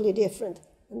totally different.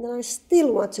 And then I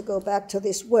still want to go back to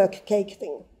this work cake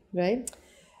thing. Right.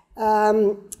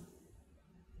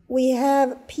 We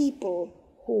have people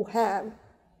who have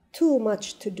too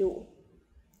much to do.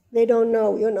 They don't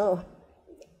know,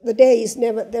 the day is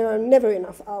there are never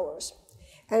enough hours.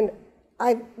 And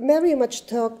I've very much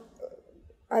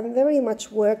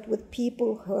worked with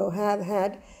people who have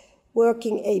had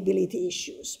working ability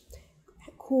issues,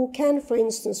 who can, for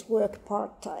instance, work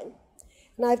part-time.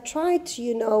 And I've tried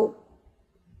to,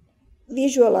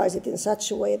 visualize it in such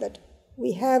a way that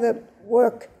we have a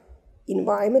work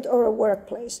environment or a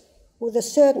workplace with a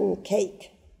certain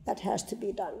cake that has to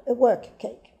be done, a work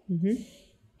cake.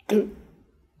 Mm-hmm.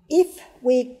 If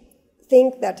we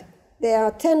think that there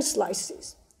are 10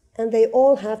 slices and they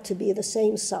all have to be the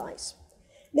same size,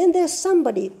 then there's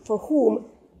somebody for whom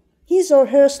his or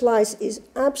her slice is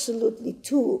absolutely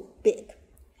too big.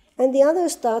 And the other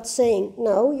starts saying,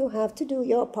 no, you have to do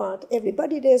your part.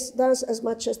 Everybody does as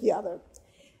much as the other.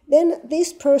 Then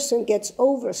this person gets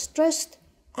overstressed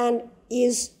and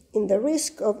is in the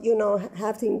risk of,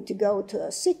 having to go to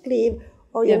a sick leave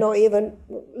or, even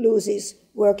loses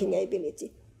working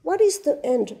ability. What is the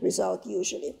end result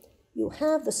usually? You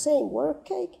have the same work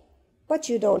cake, but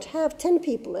you don't have 10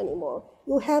 people anymore.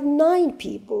 You have 9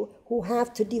 people who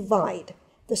have to divide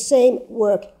the same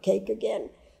work cake again.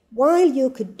 While you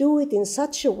could do it in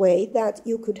such a way that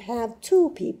you could have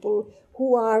 2 people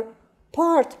who are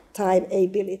part-time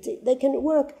ability. They can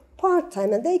work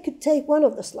part-time and they could take one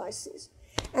of the slices.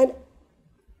 And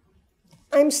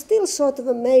I'm still sort of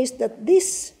amazed that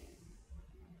this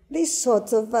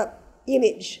sort of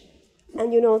image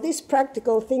and, this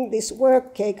practical thing, this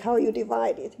work cake, how you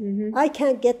divide it, I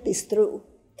can't get this through.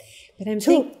 But I'm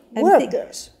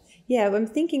workers. I'm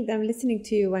thinking, I'm listening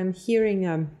to you, I'm hearing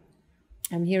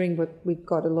what we've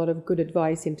got a lot of good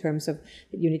advice in terms of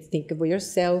that you need to think of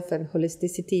yourself and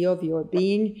holisticity of your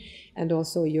being and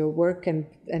also your work and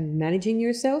managing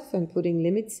yourself and putting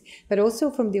limits. But also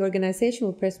from the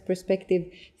organizational perspective,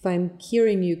 if I'm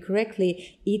hearing you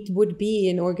correctly, it would be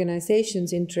in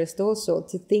organization's interest also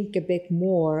to think a bit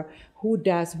more who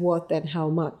does what and how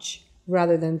much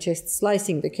rather than just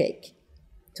slicing the cake.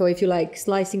 So if you like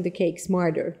slicing the cake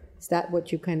smarter, is that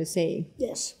what you're kind of saying?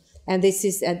 Yes. And this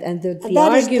is the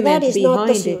argument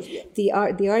behind it.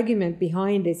 The argument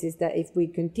behind this is that if we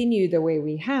continue the way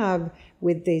we have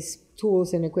with these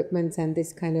tools and equipment and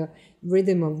this kind of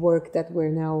rhythm of work that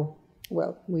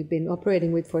we've been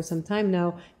operating with for some time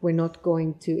now, it's not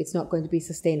going to be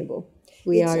sustainable.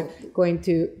 We are going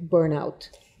to burn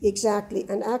out. Exactly.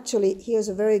 And actually, here's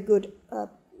a very good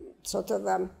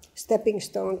stepping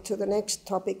stone to the next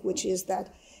topic, which is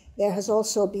that there has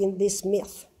also been this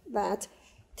myth that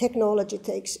technology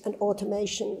and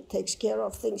automation takes care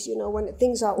of things. When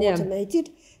things are automated,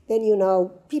 then,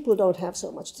 people don't have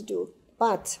so much to do.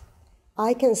 But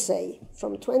I can say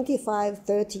from 25,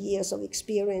 30 years of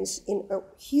experience in a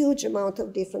huge amount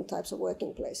of different types of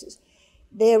working places,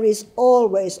 there is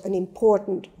always an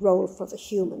important role for the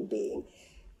human being.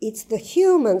 It's the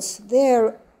humans,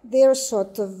 their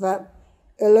sort of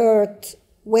alert,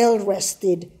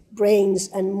 well-rested brains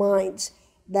and minds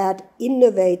that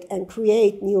innovate and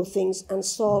create new things and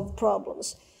solve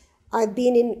problems. I've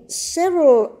been in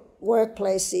several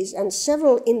workplaces and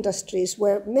several industries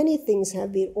where many things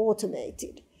have been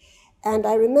automated. And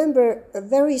I remember a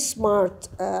very smart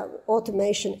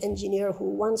automation engineer who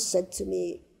once said to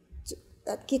me,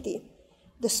 Kiti,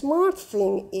 the smart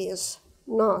thing is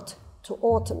not to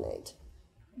automate.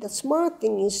 The smart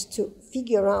thing is to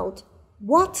figure out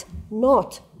what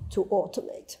not to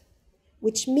automate.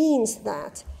 Which means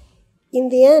that in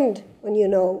the end, when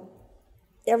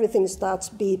everything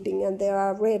starts beeping and there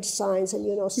are red signs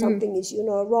and something is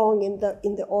wrong in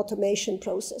the automation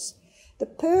process,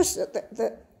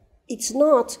 it's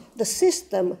not the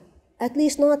system, at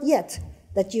least not yet,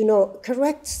 that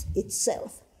corrects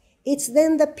itself. It's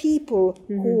then the people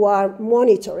who are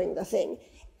monitoring the thing.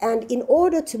 And in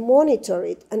order to monitor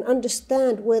it and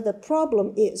understand where the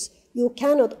problem is, you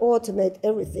cannot automate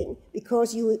everything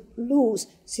because you lose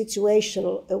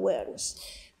situational awareness.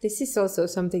 This is also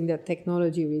something that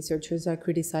technology researchers are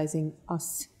criticizing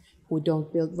us who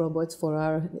don't build robots for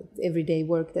our everyday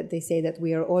work, that they say that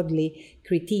we are oddly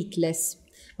critique-less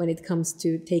when it comes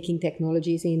to taking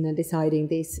technologies in and deciding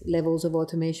these levels of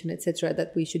automation, etc.,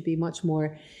 that we should be much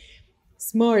more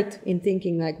smart in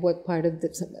thinking like what part of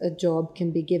a job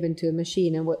can be given to a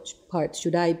machine and what part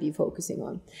should I be focusing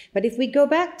on. But if we go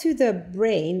back to the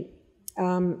brain,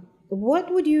 what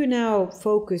would you now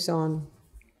focus on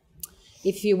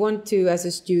if you want to, as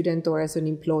a student or as an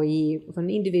employee, on an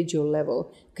individual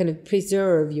level, kind of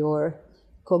preserve your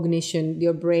cognition,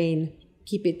 your brain,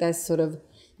 keep it as sort of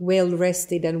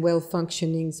well-rested and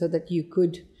well-functioning so that you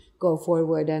could go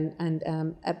forward and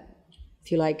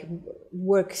if you like,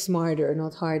 work smarter,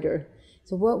 not harder.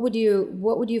 So what would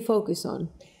you focus on?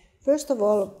 First of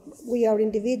all, we are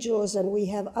individuals and we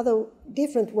have other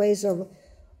different ways of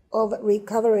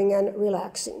recovering and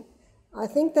relaxing. I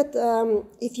think that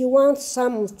if you want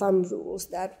some thumb rules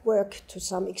that work to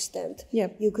some extent,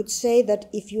 you could say that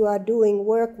if you are doing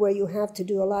work where you have to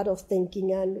do a lot of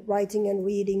thinking and writing and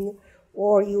reading,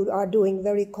 or you are doing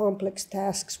very complex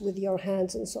tasks with your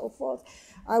hands and so forth,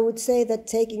 I would say that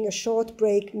taking a short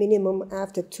break minimum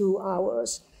after 2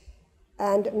 hours,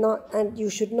 and you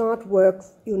should not work,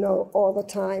 all the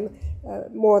time,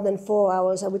 more than 4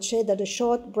 hours. I would say that a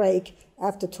short break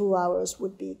after 2 hours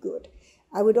would be good.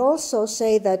 I would also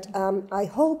say that I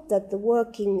hope that the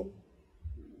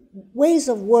ways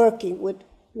of working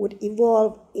would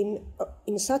evolve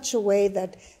in such a way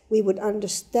that we would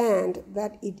understand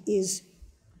that it is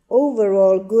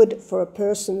overall good for a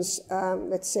person's,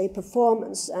 let's say,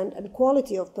 performance and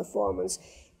quality of performance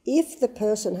if the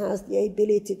person has the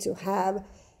ability to have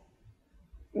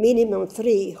minimum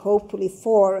 3, hopefully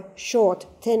 4 short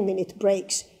 10-minute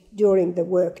breaks during the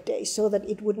workday, so that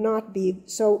it would not be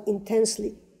so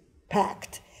intensely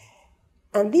packed.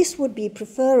 And this would be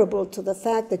preferable to the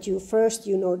fact that you first,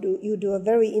 you do a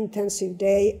very intensive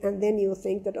day, and then you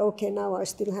think that, okay, now I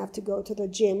still have to go to the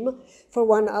gym for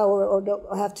 1 hour, or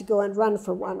I have to go and run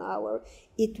for 1 hour.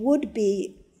 It would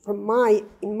be, in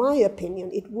my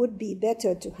opinion, it would be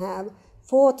better to have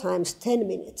 4 times 10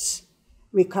 minutes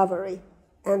recovery.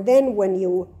 And then when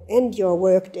you end your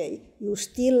workday, you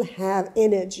still have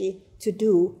energy to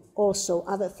do also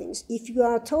other things. If you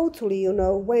are totally,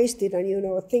 wasted and,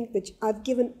 think that I've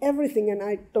given everything and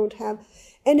I don't have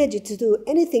energy to do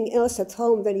anything else at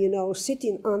home than,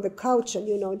 sitting on the couch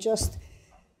and, just,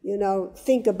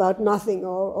 think about nothing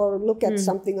or look at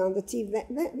something on the TV,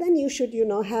 then you should,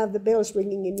 have the bells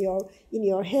ringing in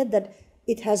your head that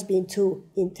it has been too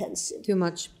intensive.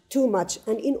 Too much.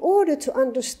 And in order to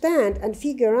understand and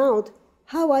figure out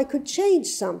how I could change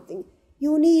something,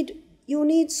 you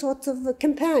need sort of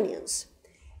companions.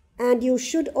 And you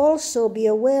should also be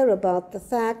aware about the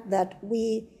fact that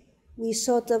we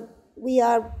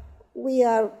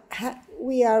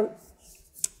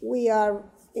are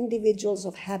individuals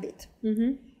of habit.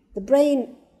 Mm-hmm.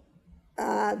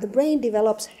 The brain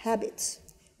develops habits.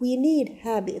 We need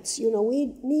habits.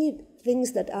 We need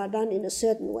things that are done in a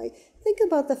certain way. Think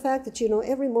about the fact that,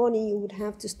 every morning you would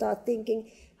have to start thinking,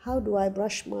 how do I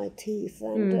brush my teeth?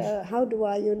 And how do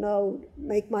I,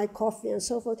 make my coffee and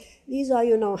so forth? These are,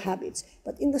 habits.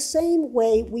 But in the same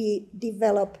way, we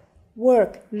develop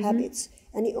work habits.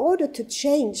 And in order to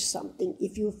change something,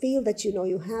 if you feel that,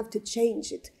 you have to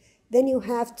change it, then you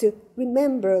have to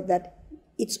remember that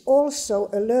it's also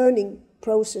a learning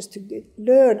process to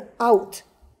learn out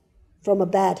from a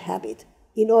bad habit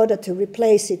in order to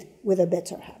replace it with a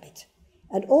better habit.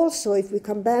 And also, if we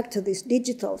come back to this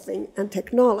digital thing and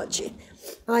technology,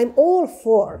 I'm all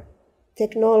for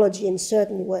technology in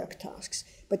certain work tasks.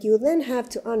 But you then have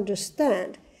to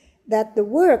understand that the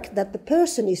work that the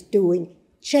person is doing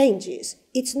changes.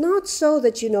 It's not so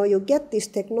that, you get this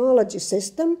technology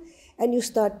system and you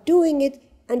start doing it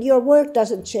and your work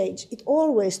doesn't change. It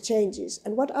always changes.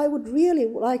 And what I would really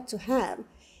like to have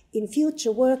in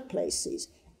future workplaces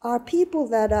are people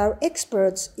that are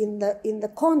experts in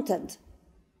the content,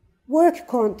 work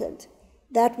content,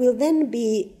 that will then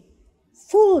be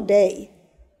full day,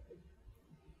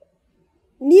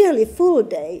 nearly full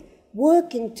day,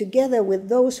 working together with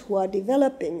those who are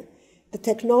developing the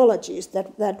technologies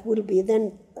that will be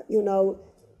then,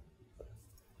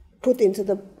 put into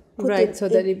the...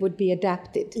 that it would be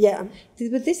adapted. Yeah.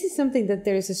 But this is something that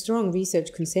there is a strong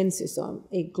research consensus on,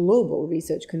 a global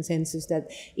research consensus,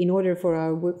 that in order for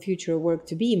our future work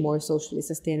to be more socially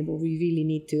sustainable, we really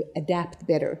need to adapt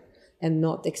better and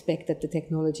not expect that the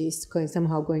technology is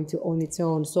somehow going to on its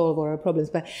own solve all our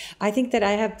problems. But I think that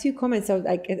I have 2 comments.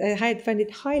 I find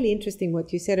it highly interesting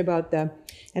what you said about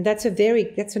and that's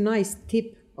a nice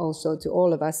tip also to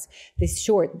all of us, these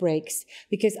short breaks.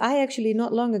 Because I actually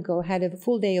not long ago had a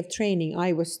full day of training.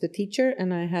 I was the teacher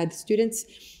and I had students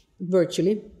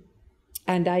virtually.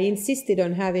 And I insisted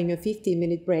on having a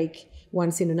 15-minute break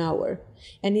once in an hour.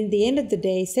 And in the end of the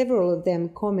day, several of them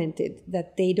commented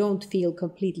that they don't feel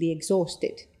completely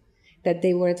exhausted. That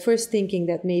they were at first thinking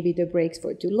that maybe the breaks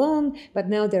were too long, but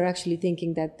now they're actually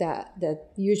thinking that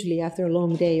usually after a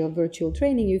long day of virtual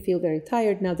training, you feel very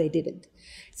tired. Now they didn't.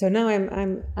 So now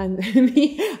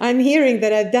I'm hearing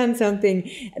that I've done something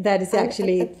that is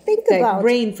actually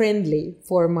brain friendly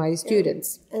for my students.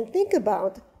 Yeah. And think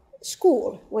about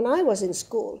school. When I was in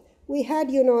school, we had,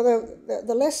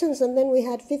 the lessons, and then we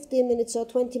had 15 minutes or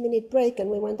 20-minute break, and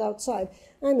we went outside.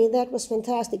 I mean, that was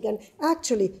fantastic. And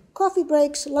actually, coffee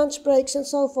breaks, lunch breaks, and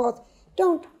so forth,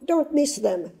 don't miss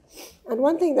them. And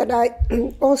one thing that I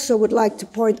also would like to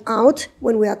point out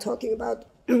when we are talking about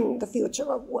the future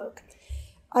of work,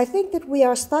 I think that we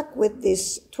are stuck with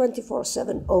this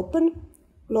 24/7 open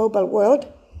global world,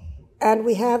 and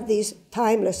we have these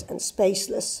timeless and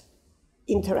spaceless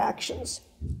interactions.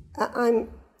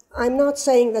 I'm not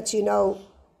saying that,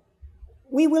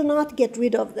 we will not get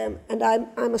rid of them, and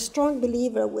I'm a strong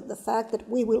believer with the fact that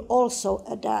we will also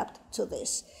adapt to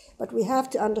this. But we have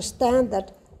to understand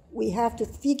that we have to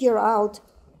figure out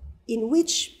in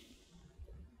which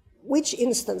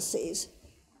instances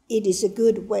it is a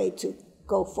good way to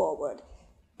go forward.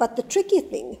 But the tricky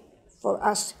thing for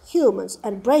us humans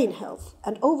and brain health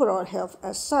and overall health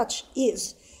as such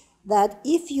is that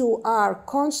if you are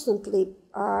constantly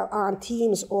on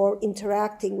Teams or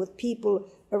interacting with people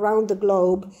around the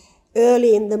globe,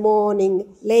 early in the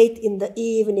morning, late in the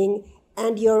evening,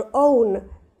 and your own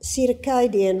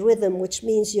circadian rhythm, which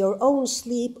means your own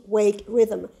sleep-wake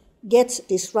rhythm, gets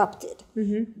disrupted,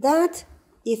 that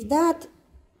if that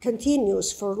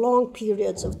continues for long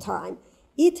periods of time,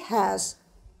 it has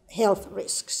health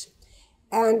risks.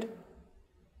 And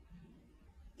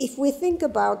if we think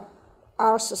about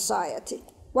our society,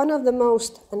 one of the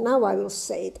most, and now I will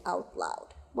say it out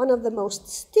loud, one of the most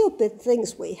stupid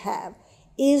things we have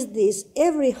is this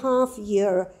every half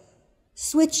year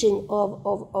switching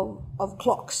of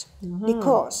clocks,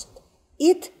 because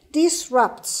it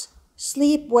disrupts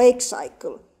sleep-wake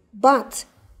cycle. But,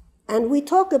 and we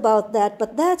talk about that,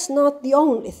 but that's not the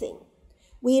only thing.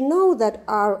 We know that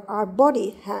our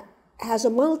body has a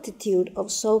multitude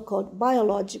of so-called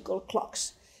biological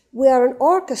clocks. We are an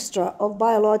orchestra of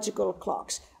biological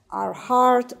clocks. Our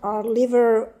heart, our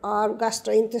liver, our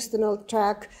gastrointestinal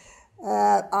tract,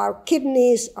 our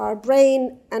kidneys, our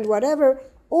brain, and whatever,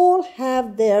 all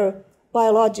have their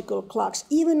biological clocks.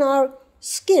 Even our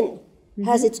skin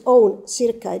has its own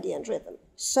circadian rhythm.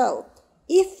 So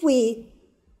if we,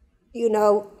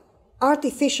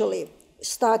 artificially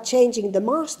start changing the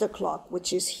master clock,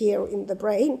 which is here in the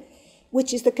brain,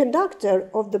 which is the conductor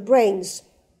of the brain's,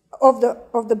 of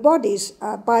the body's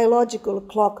biological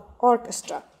clock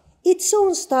orchestra, it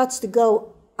soon starts to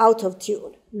go out of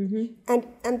tune.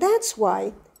 And that's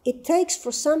why it takes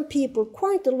for some people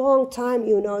quite a long time,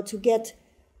 to get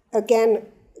again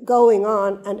going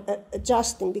on and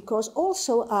adjusting, because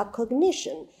also our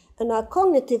cognition and our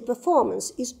cognitive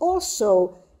performance is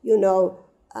also,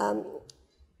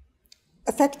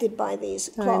 affected by these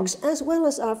clocks, as well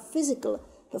as our physical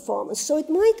performance. So it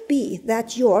might be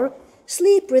that your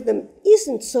sleep rhythm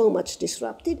isn't so much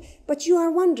disrupted, but you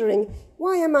are wondering,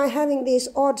 why am I having these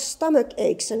odd stomach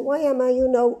aches, and why am I,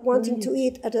 wanting to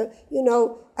eat at a,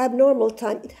 abnormal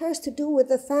time? It has to do with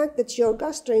the fact that your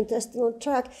gastrointestinal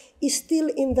tract is still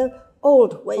in the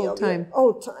old way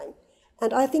old time.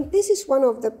 And I think this is one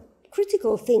of the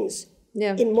critical things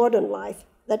in modern life,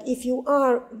 that if you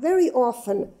are very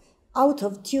often out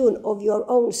of tune of your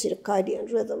own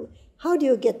circadian rhythm, how do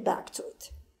you get back to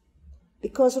it?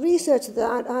 Because research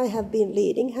that I have been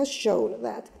leading has shown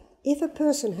that if a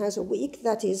person has a week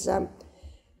that is a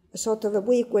sort of a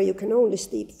week where you can only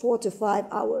sleep 4 to 5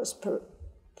 hours per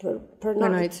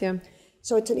night,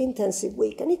 so it's an intensive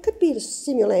week, and it could be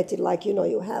simulated like,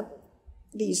 you have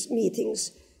these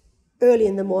meetings early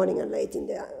in the morning and late in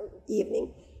the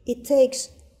evening. It takes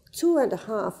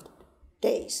 2.5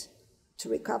 days to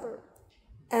recover,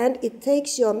 and it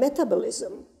takes your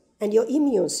metabolism and your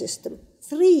immune system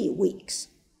 3 weeks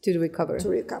to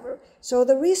recover. So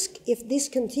the risk, if this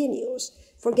continues,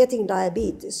 for getting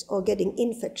diabetes or getting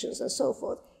infections and so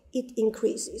forth, it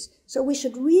increases. So we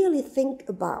should really think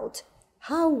about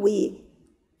how we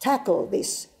tackle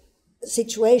this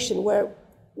situation where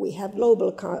we have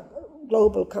global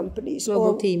companies,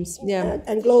 teams,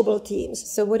 and global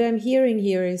teams. So what I'm hearing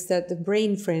here is that the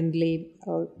brain-friendly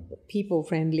or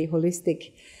people-friendly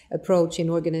holistic approach in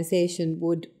organization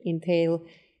would entail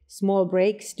small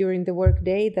breaks during the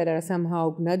workday that are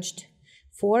somehow nudged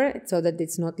for, so that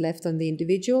it's not left on the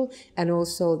individual, and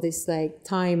also this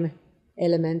time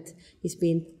element is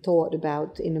being thought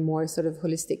about in a more sort of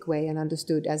holistic way and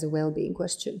understood as a well-being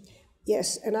question.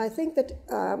 Yes, and I think that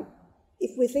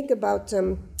if we think about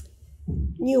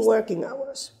new working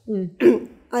hours,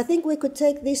 I think we could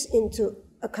take this into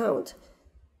account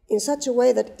in such a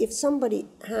way that if somebody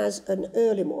has an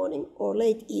early morning or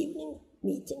late evening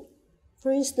meeting,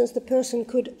 for instance, the person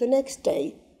could the next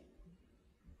day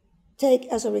take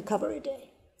as a recovery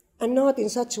day, and not in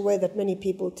such a way that many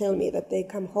people tell me that they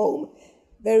come home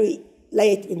very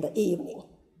late in the evening,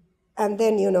 and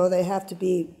then, they have to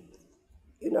be,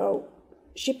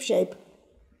 shipshape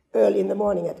early in the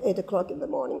morning at 8 o'clock in the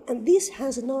morning. And this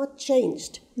has not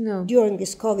changed during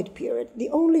this COVID period. The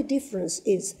only difference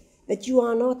is that you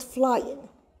are not flying,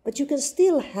 but you can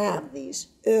still have these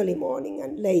early morning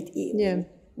and late evening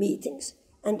meetings.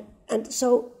 And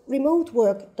so remote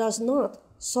work does not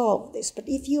solve this. But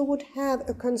if you would have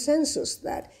a consensus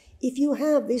that if you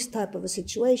have this type of a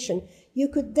situation, you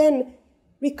could then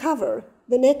recover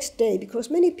the next day, because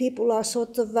many people are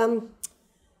sort of,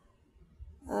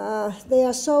 they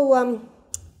are so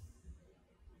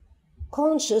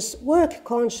work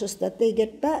conscious, that they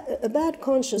get a bad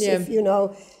conscience if,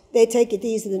 they take it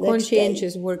easy the next day.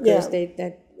 Conscientious workers,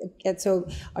 so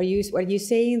are you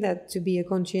saying that to be a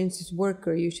conscientious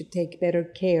worker, you should take better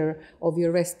care of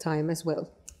your rest time as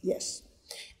well? Yes.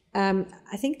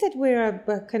 I think that we're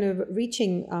kind of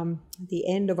reaching the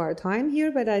end of our time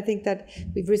here, but I think that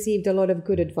we've received a lot of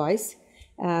good advice,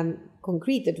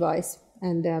 concrete advice,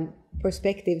 and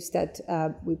perspectives that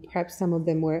we perhaps some of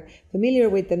them were familiar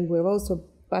with, and we've also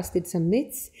busted some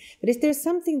myths. But is there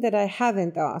something that I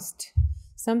haven't asked,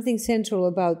 something central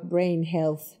about brain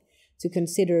health to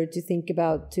consider, to think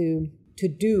about, to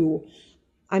do?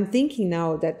 I'm thinking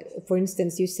now that, for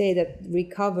instance, you say that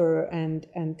recover and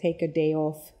take a day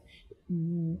off.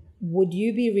 Would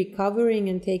you be recovering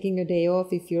and taking a day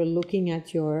off if you're looking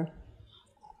at your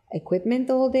equipment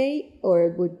all day? Or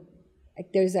would,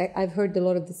 like, I've heard a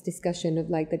lot of this discussion of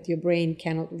like that your brain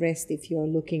cannot rest if you're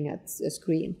looking at a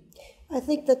screen. I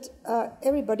think that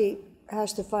everybody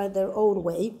has to find their own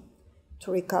way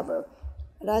to recover.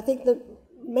 And I think the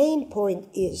main point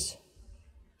is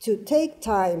to take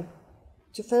time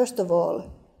to, first of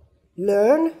all,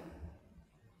 learn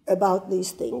about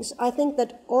these things. I think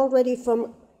that already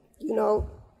from,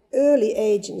 early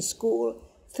age in school,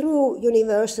 through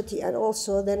university and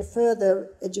also then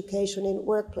further education in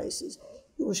workplaces,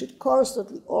 you should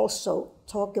constantly also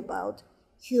talk about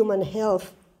human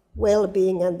health,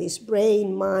 well-being, and this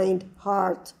brain, mind,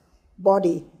 heart,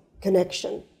 body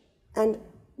connection, and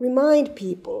remind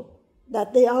people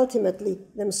that they ultimately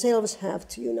themselves have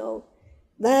to,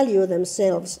 value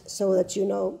themselves so that,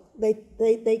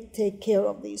 they take care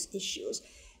of these issues.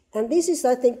 And this is,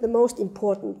 I think, the most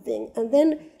important thing. And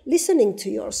then listening to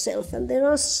yourself. And there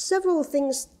are several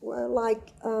things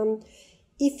like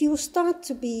if you start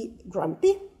to be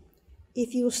grumpy,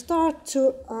 if you start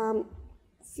to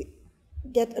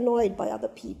get annoyed by other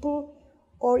people,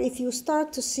 or if you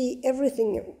start to see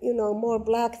everything, more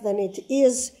black than it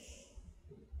is,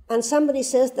 and somebody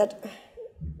says that,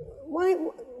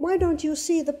 why don't you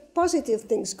see the positive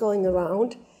things going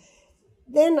around?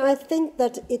 Then I think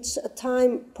that it's a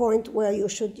time point where you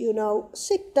should,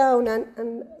 sit down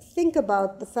and think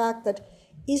about the fact that,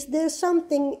 is there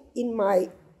something in my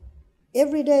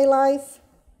everyday life,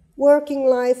 working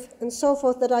life, and so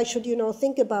forth that I should,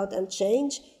 think about and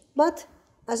change? But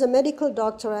as a medical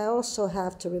doctor, I also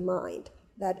have to remind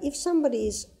that if somebody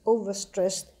is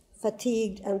overstressed,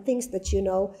 fatigued, and thinks that,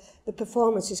 the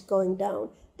performance is going down,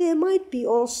 there might be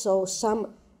also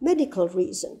some medical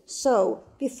reason. So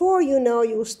before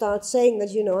you start saying that,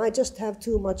 I just have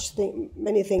too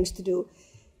many things to do,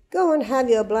 go and have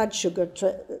your blood sugar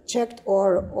checked,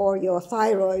 or your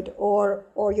thyroid,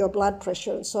 or your blood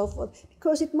pressure, and so forth,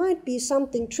 because it might be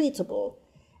something treatable.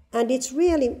 And it's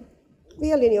really,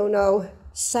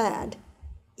 sad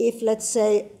if, let's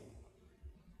say,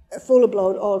 a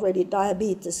full-blown already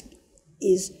diabetes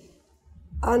is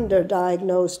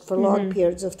underdiagnosed for long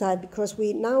periods of time, because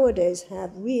we nowadays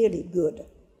have really good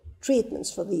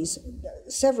treatments for these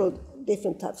several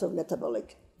different types of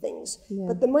metabolic things. Yeah.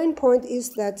 But the main point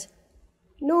is that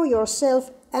know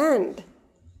yourself and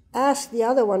ask the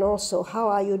other one also, how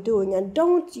are you doing? And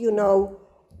don't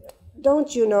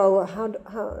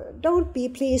be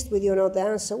pleased with, the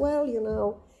answer,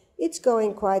 well, it's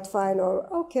going quite fine,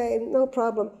 or okay, no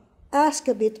problem. Ask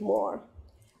a bit more.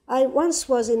 I once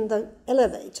was in the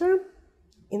elevator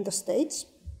in the States,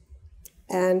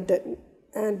 and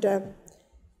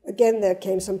again there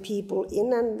came some people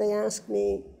in, and they asked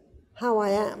me how I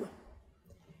am.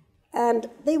 And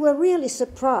they were really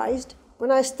surprised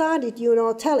when I started,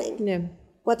 telling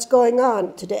what's going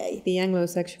on today. The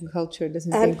Anglo-Saxon culture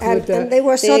doesn't include and they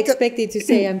expected to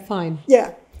say, I'm fine.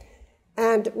 Yeah.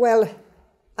 And,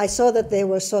 I saw that they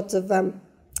were sort of...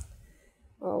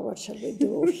 what shall we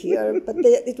do here? But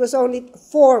it was only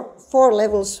four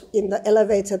levels in the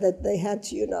elevator that they had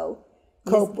to,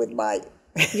 cope with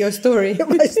your story.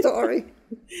 my story.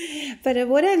 But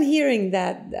what I'm hearing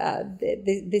that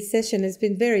this session has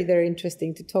been very, very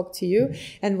interesting to talk to you.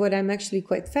 And what I'm actually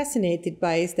quite fascinated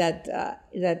by is that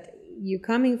you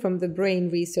coming from the brain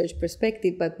research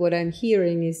perspective, but what I'm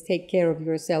hearing is take care of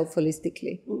yourself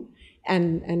holistically.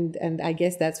 And I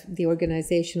guess that's the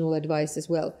organizational advice as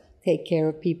well. Take care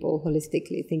of people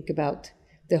holistically, think about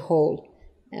the whole,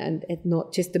 and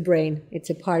not just the brain. It's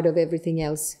a part of everything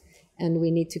else. And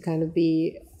we need to kind of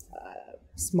be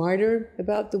smarter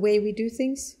about the way we do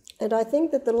things. And I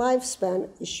think that the lifespan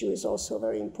issue is also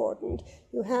very important.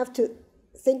 You have to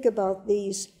think about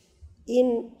these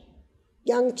in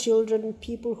young children,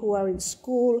 people who are in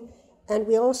school, and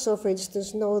we also, for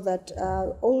instance, know that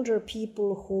older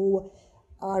people who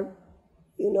are,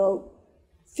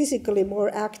 physically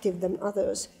more active than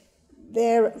others,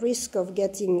 their risk of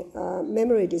getting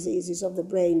memory diseases of the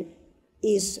brain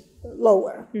is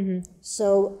lower.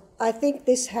 So I think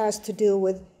this has to do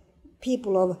with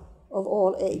people of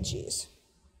all ages.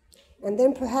 And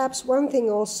then perhaps one thing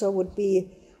also would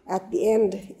be at the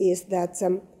end is that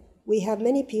we have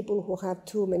many people who have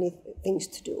too many things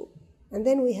to do. And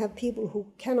then we have people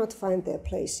who cannot find their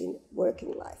place in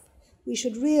working life. We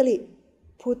should really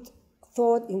put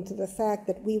thought into the fact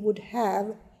that we would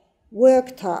have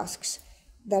work tasks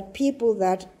that people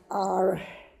that are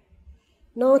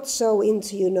not so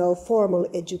into, formal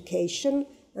education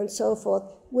and so forth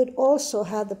would also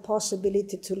have the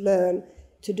possibility to learn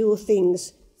to do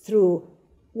things through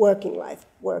working life,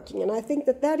 working. And I think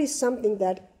that that is something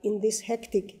that in this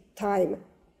hectic time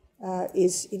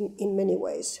is in many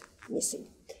ways missing.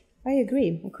 I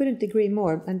agree. I couldn't agree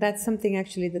more. And that's something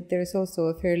actually that there's also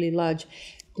a fairly large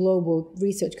global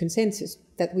research consensus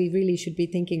that we really should be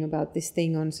thinking about this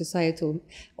thing on societal,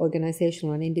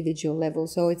 organizational and individual level.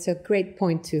 So it's a great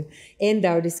point to end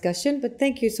our discussion. But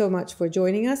thank you so much for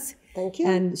joining us. Thank you.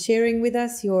 And sharing with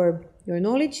us your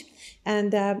knowledge.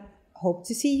 And hope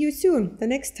to see you soon the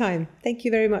next time. Thank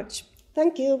you very much.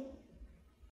 Thank you.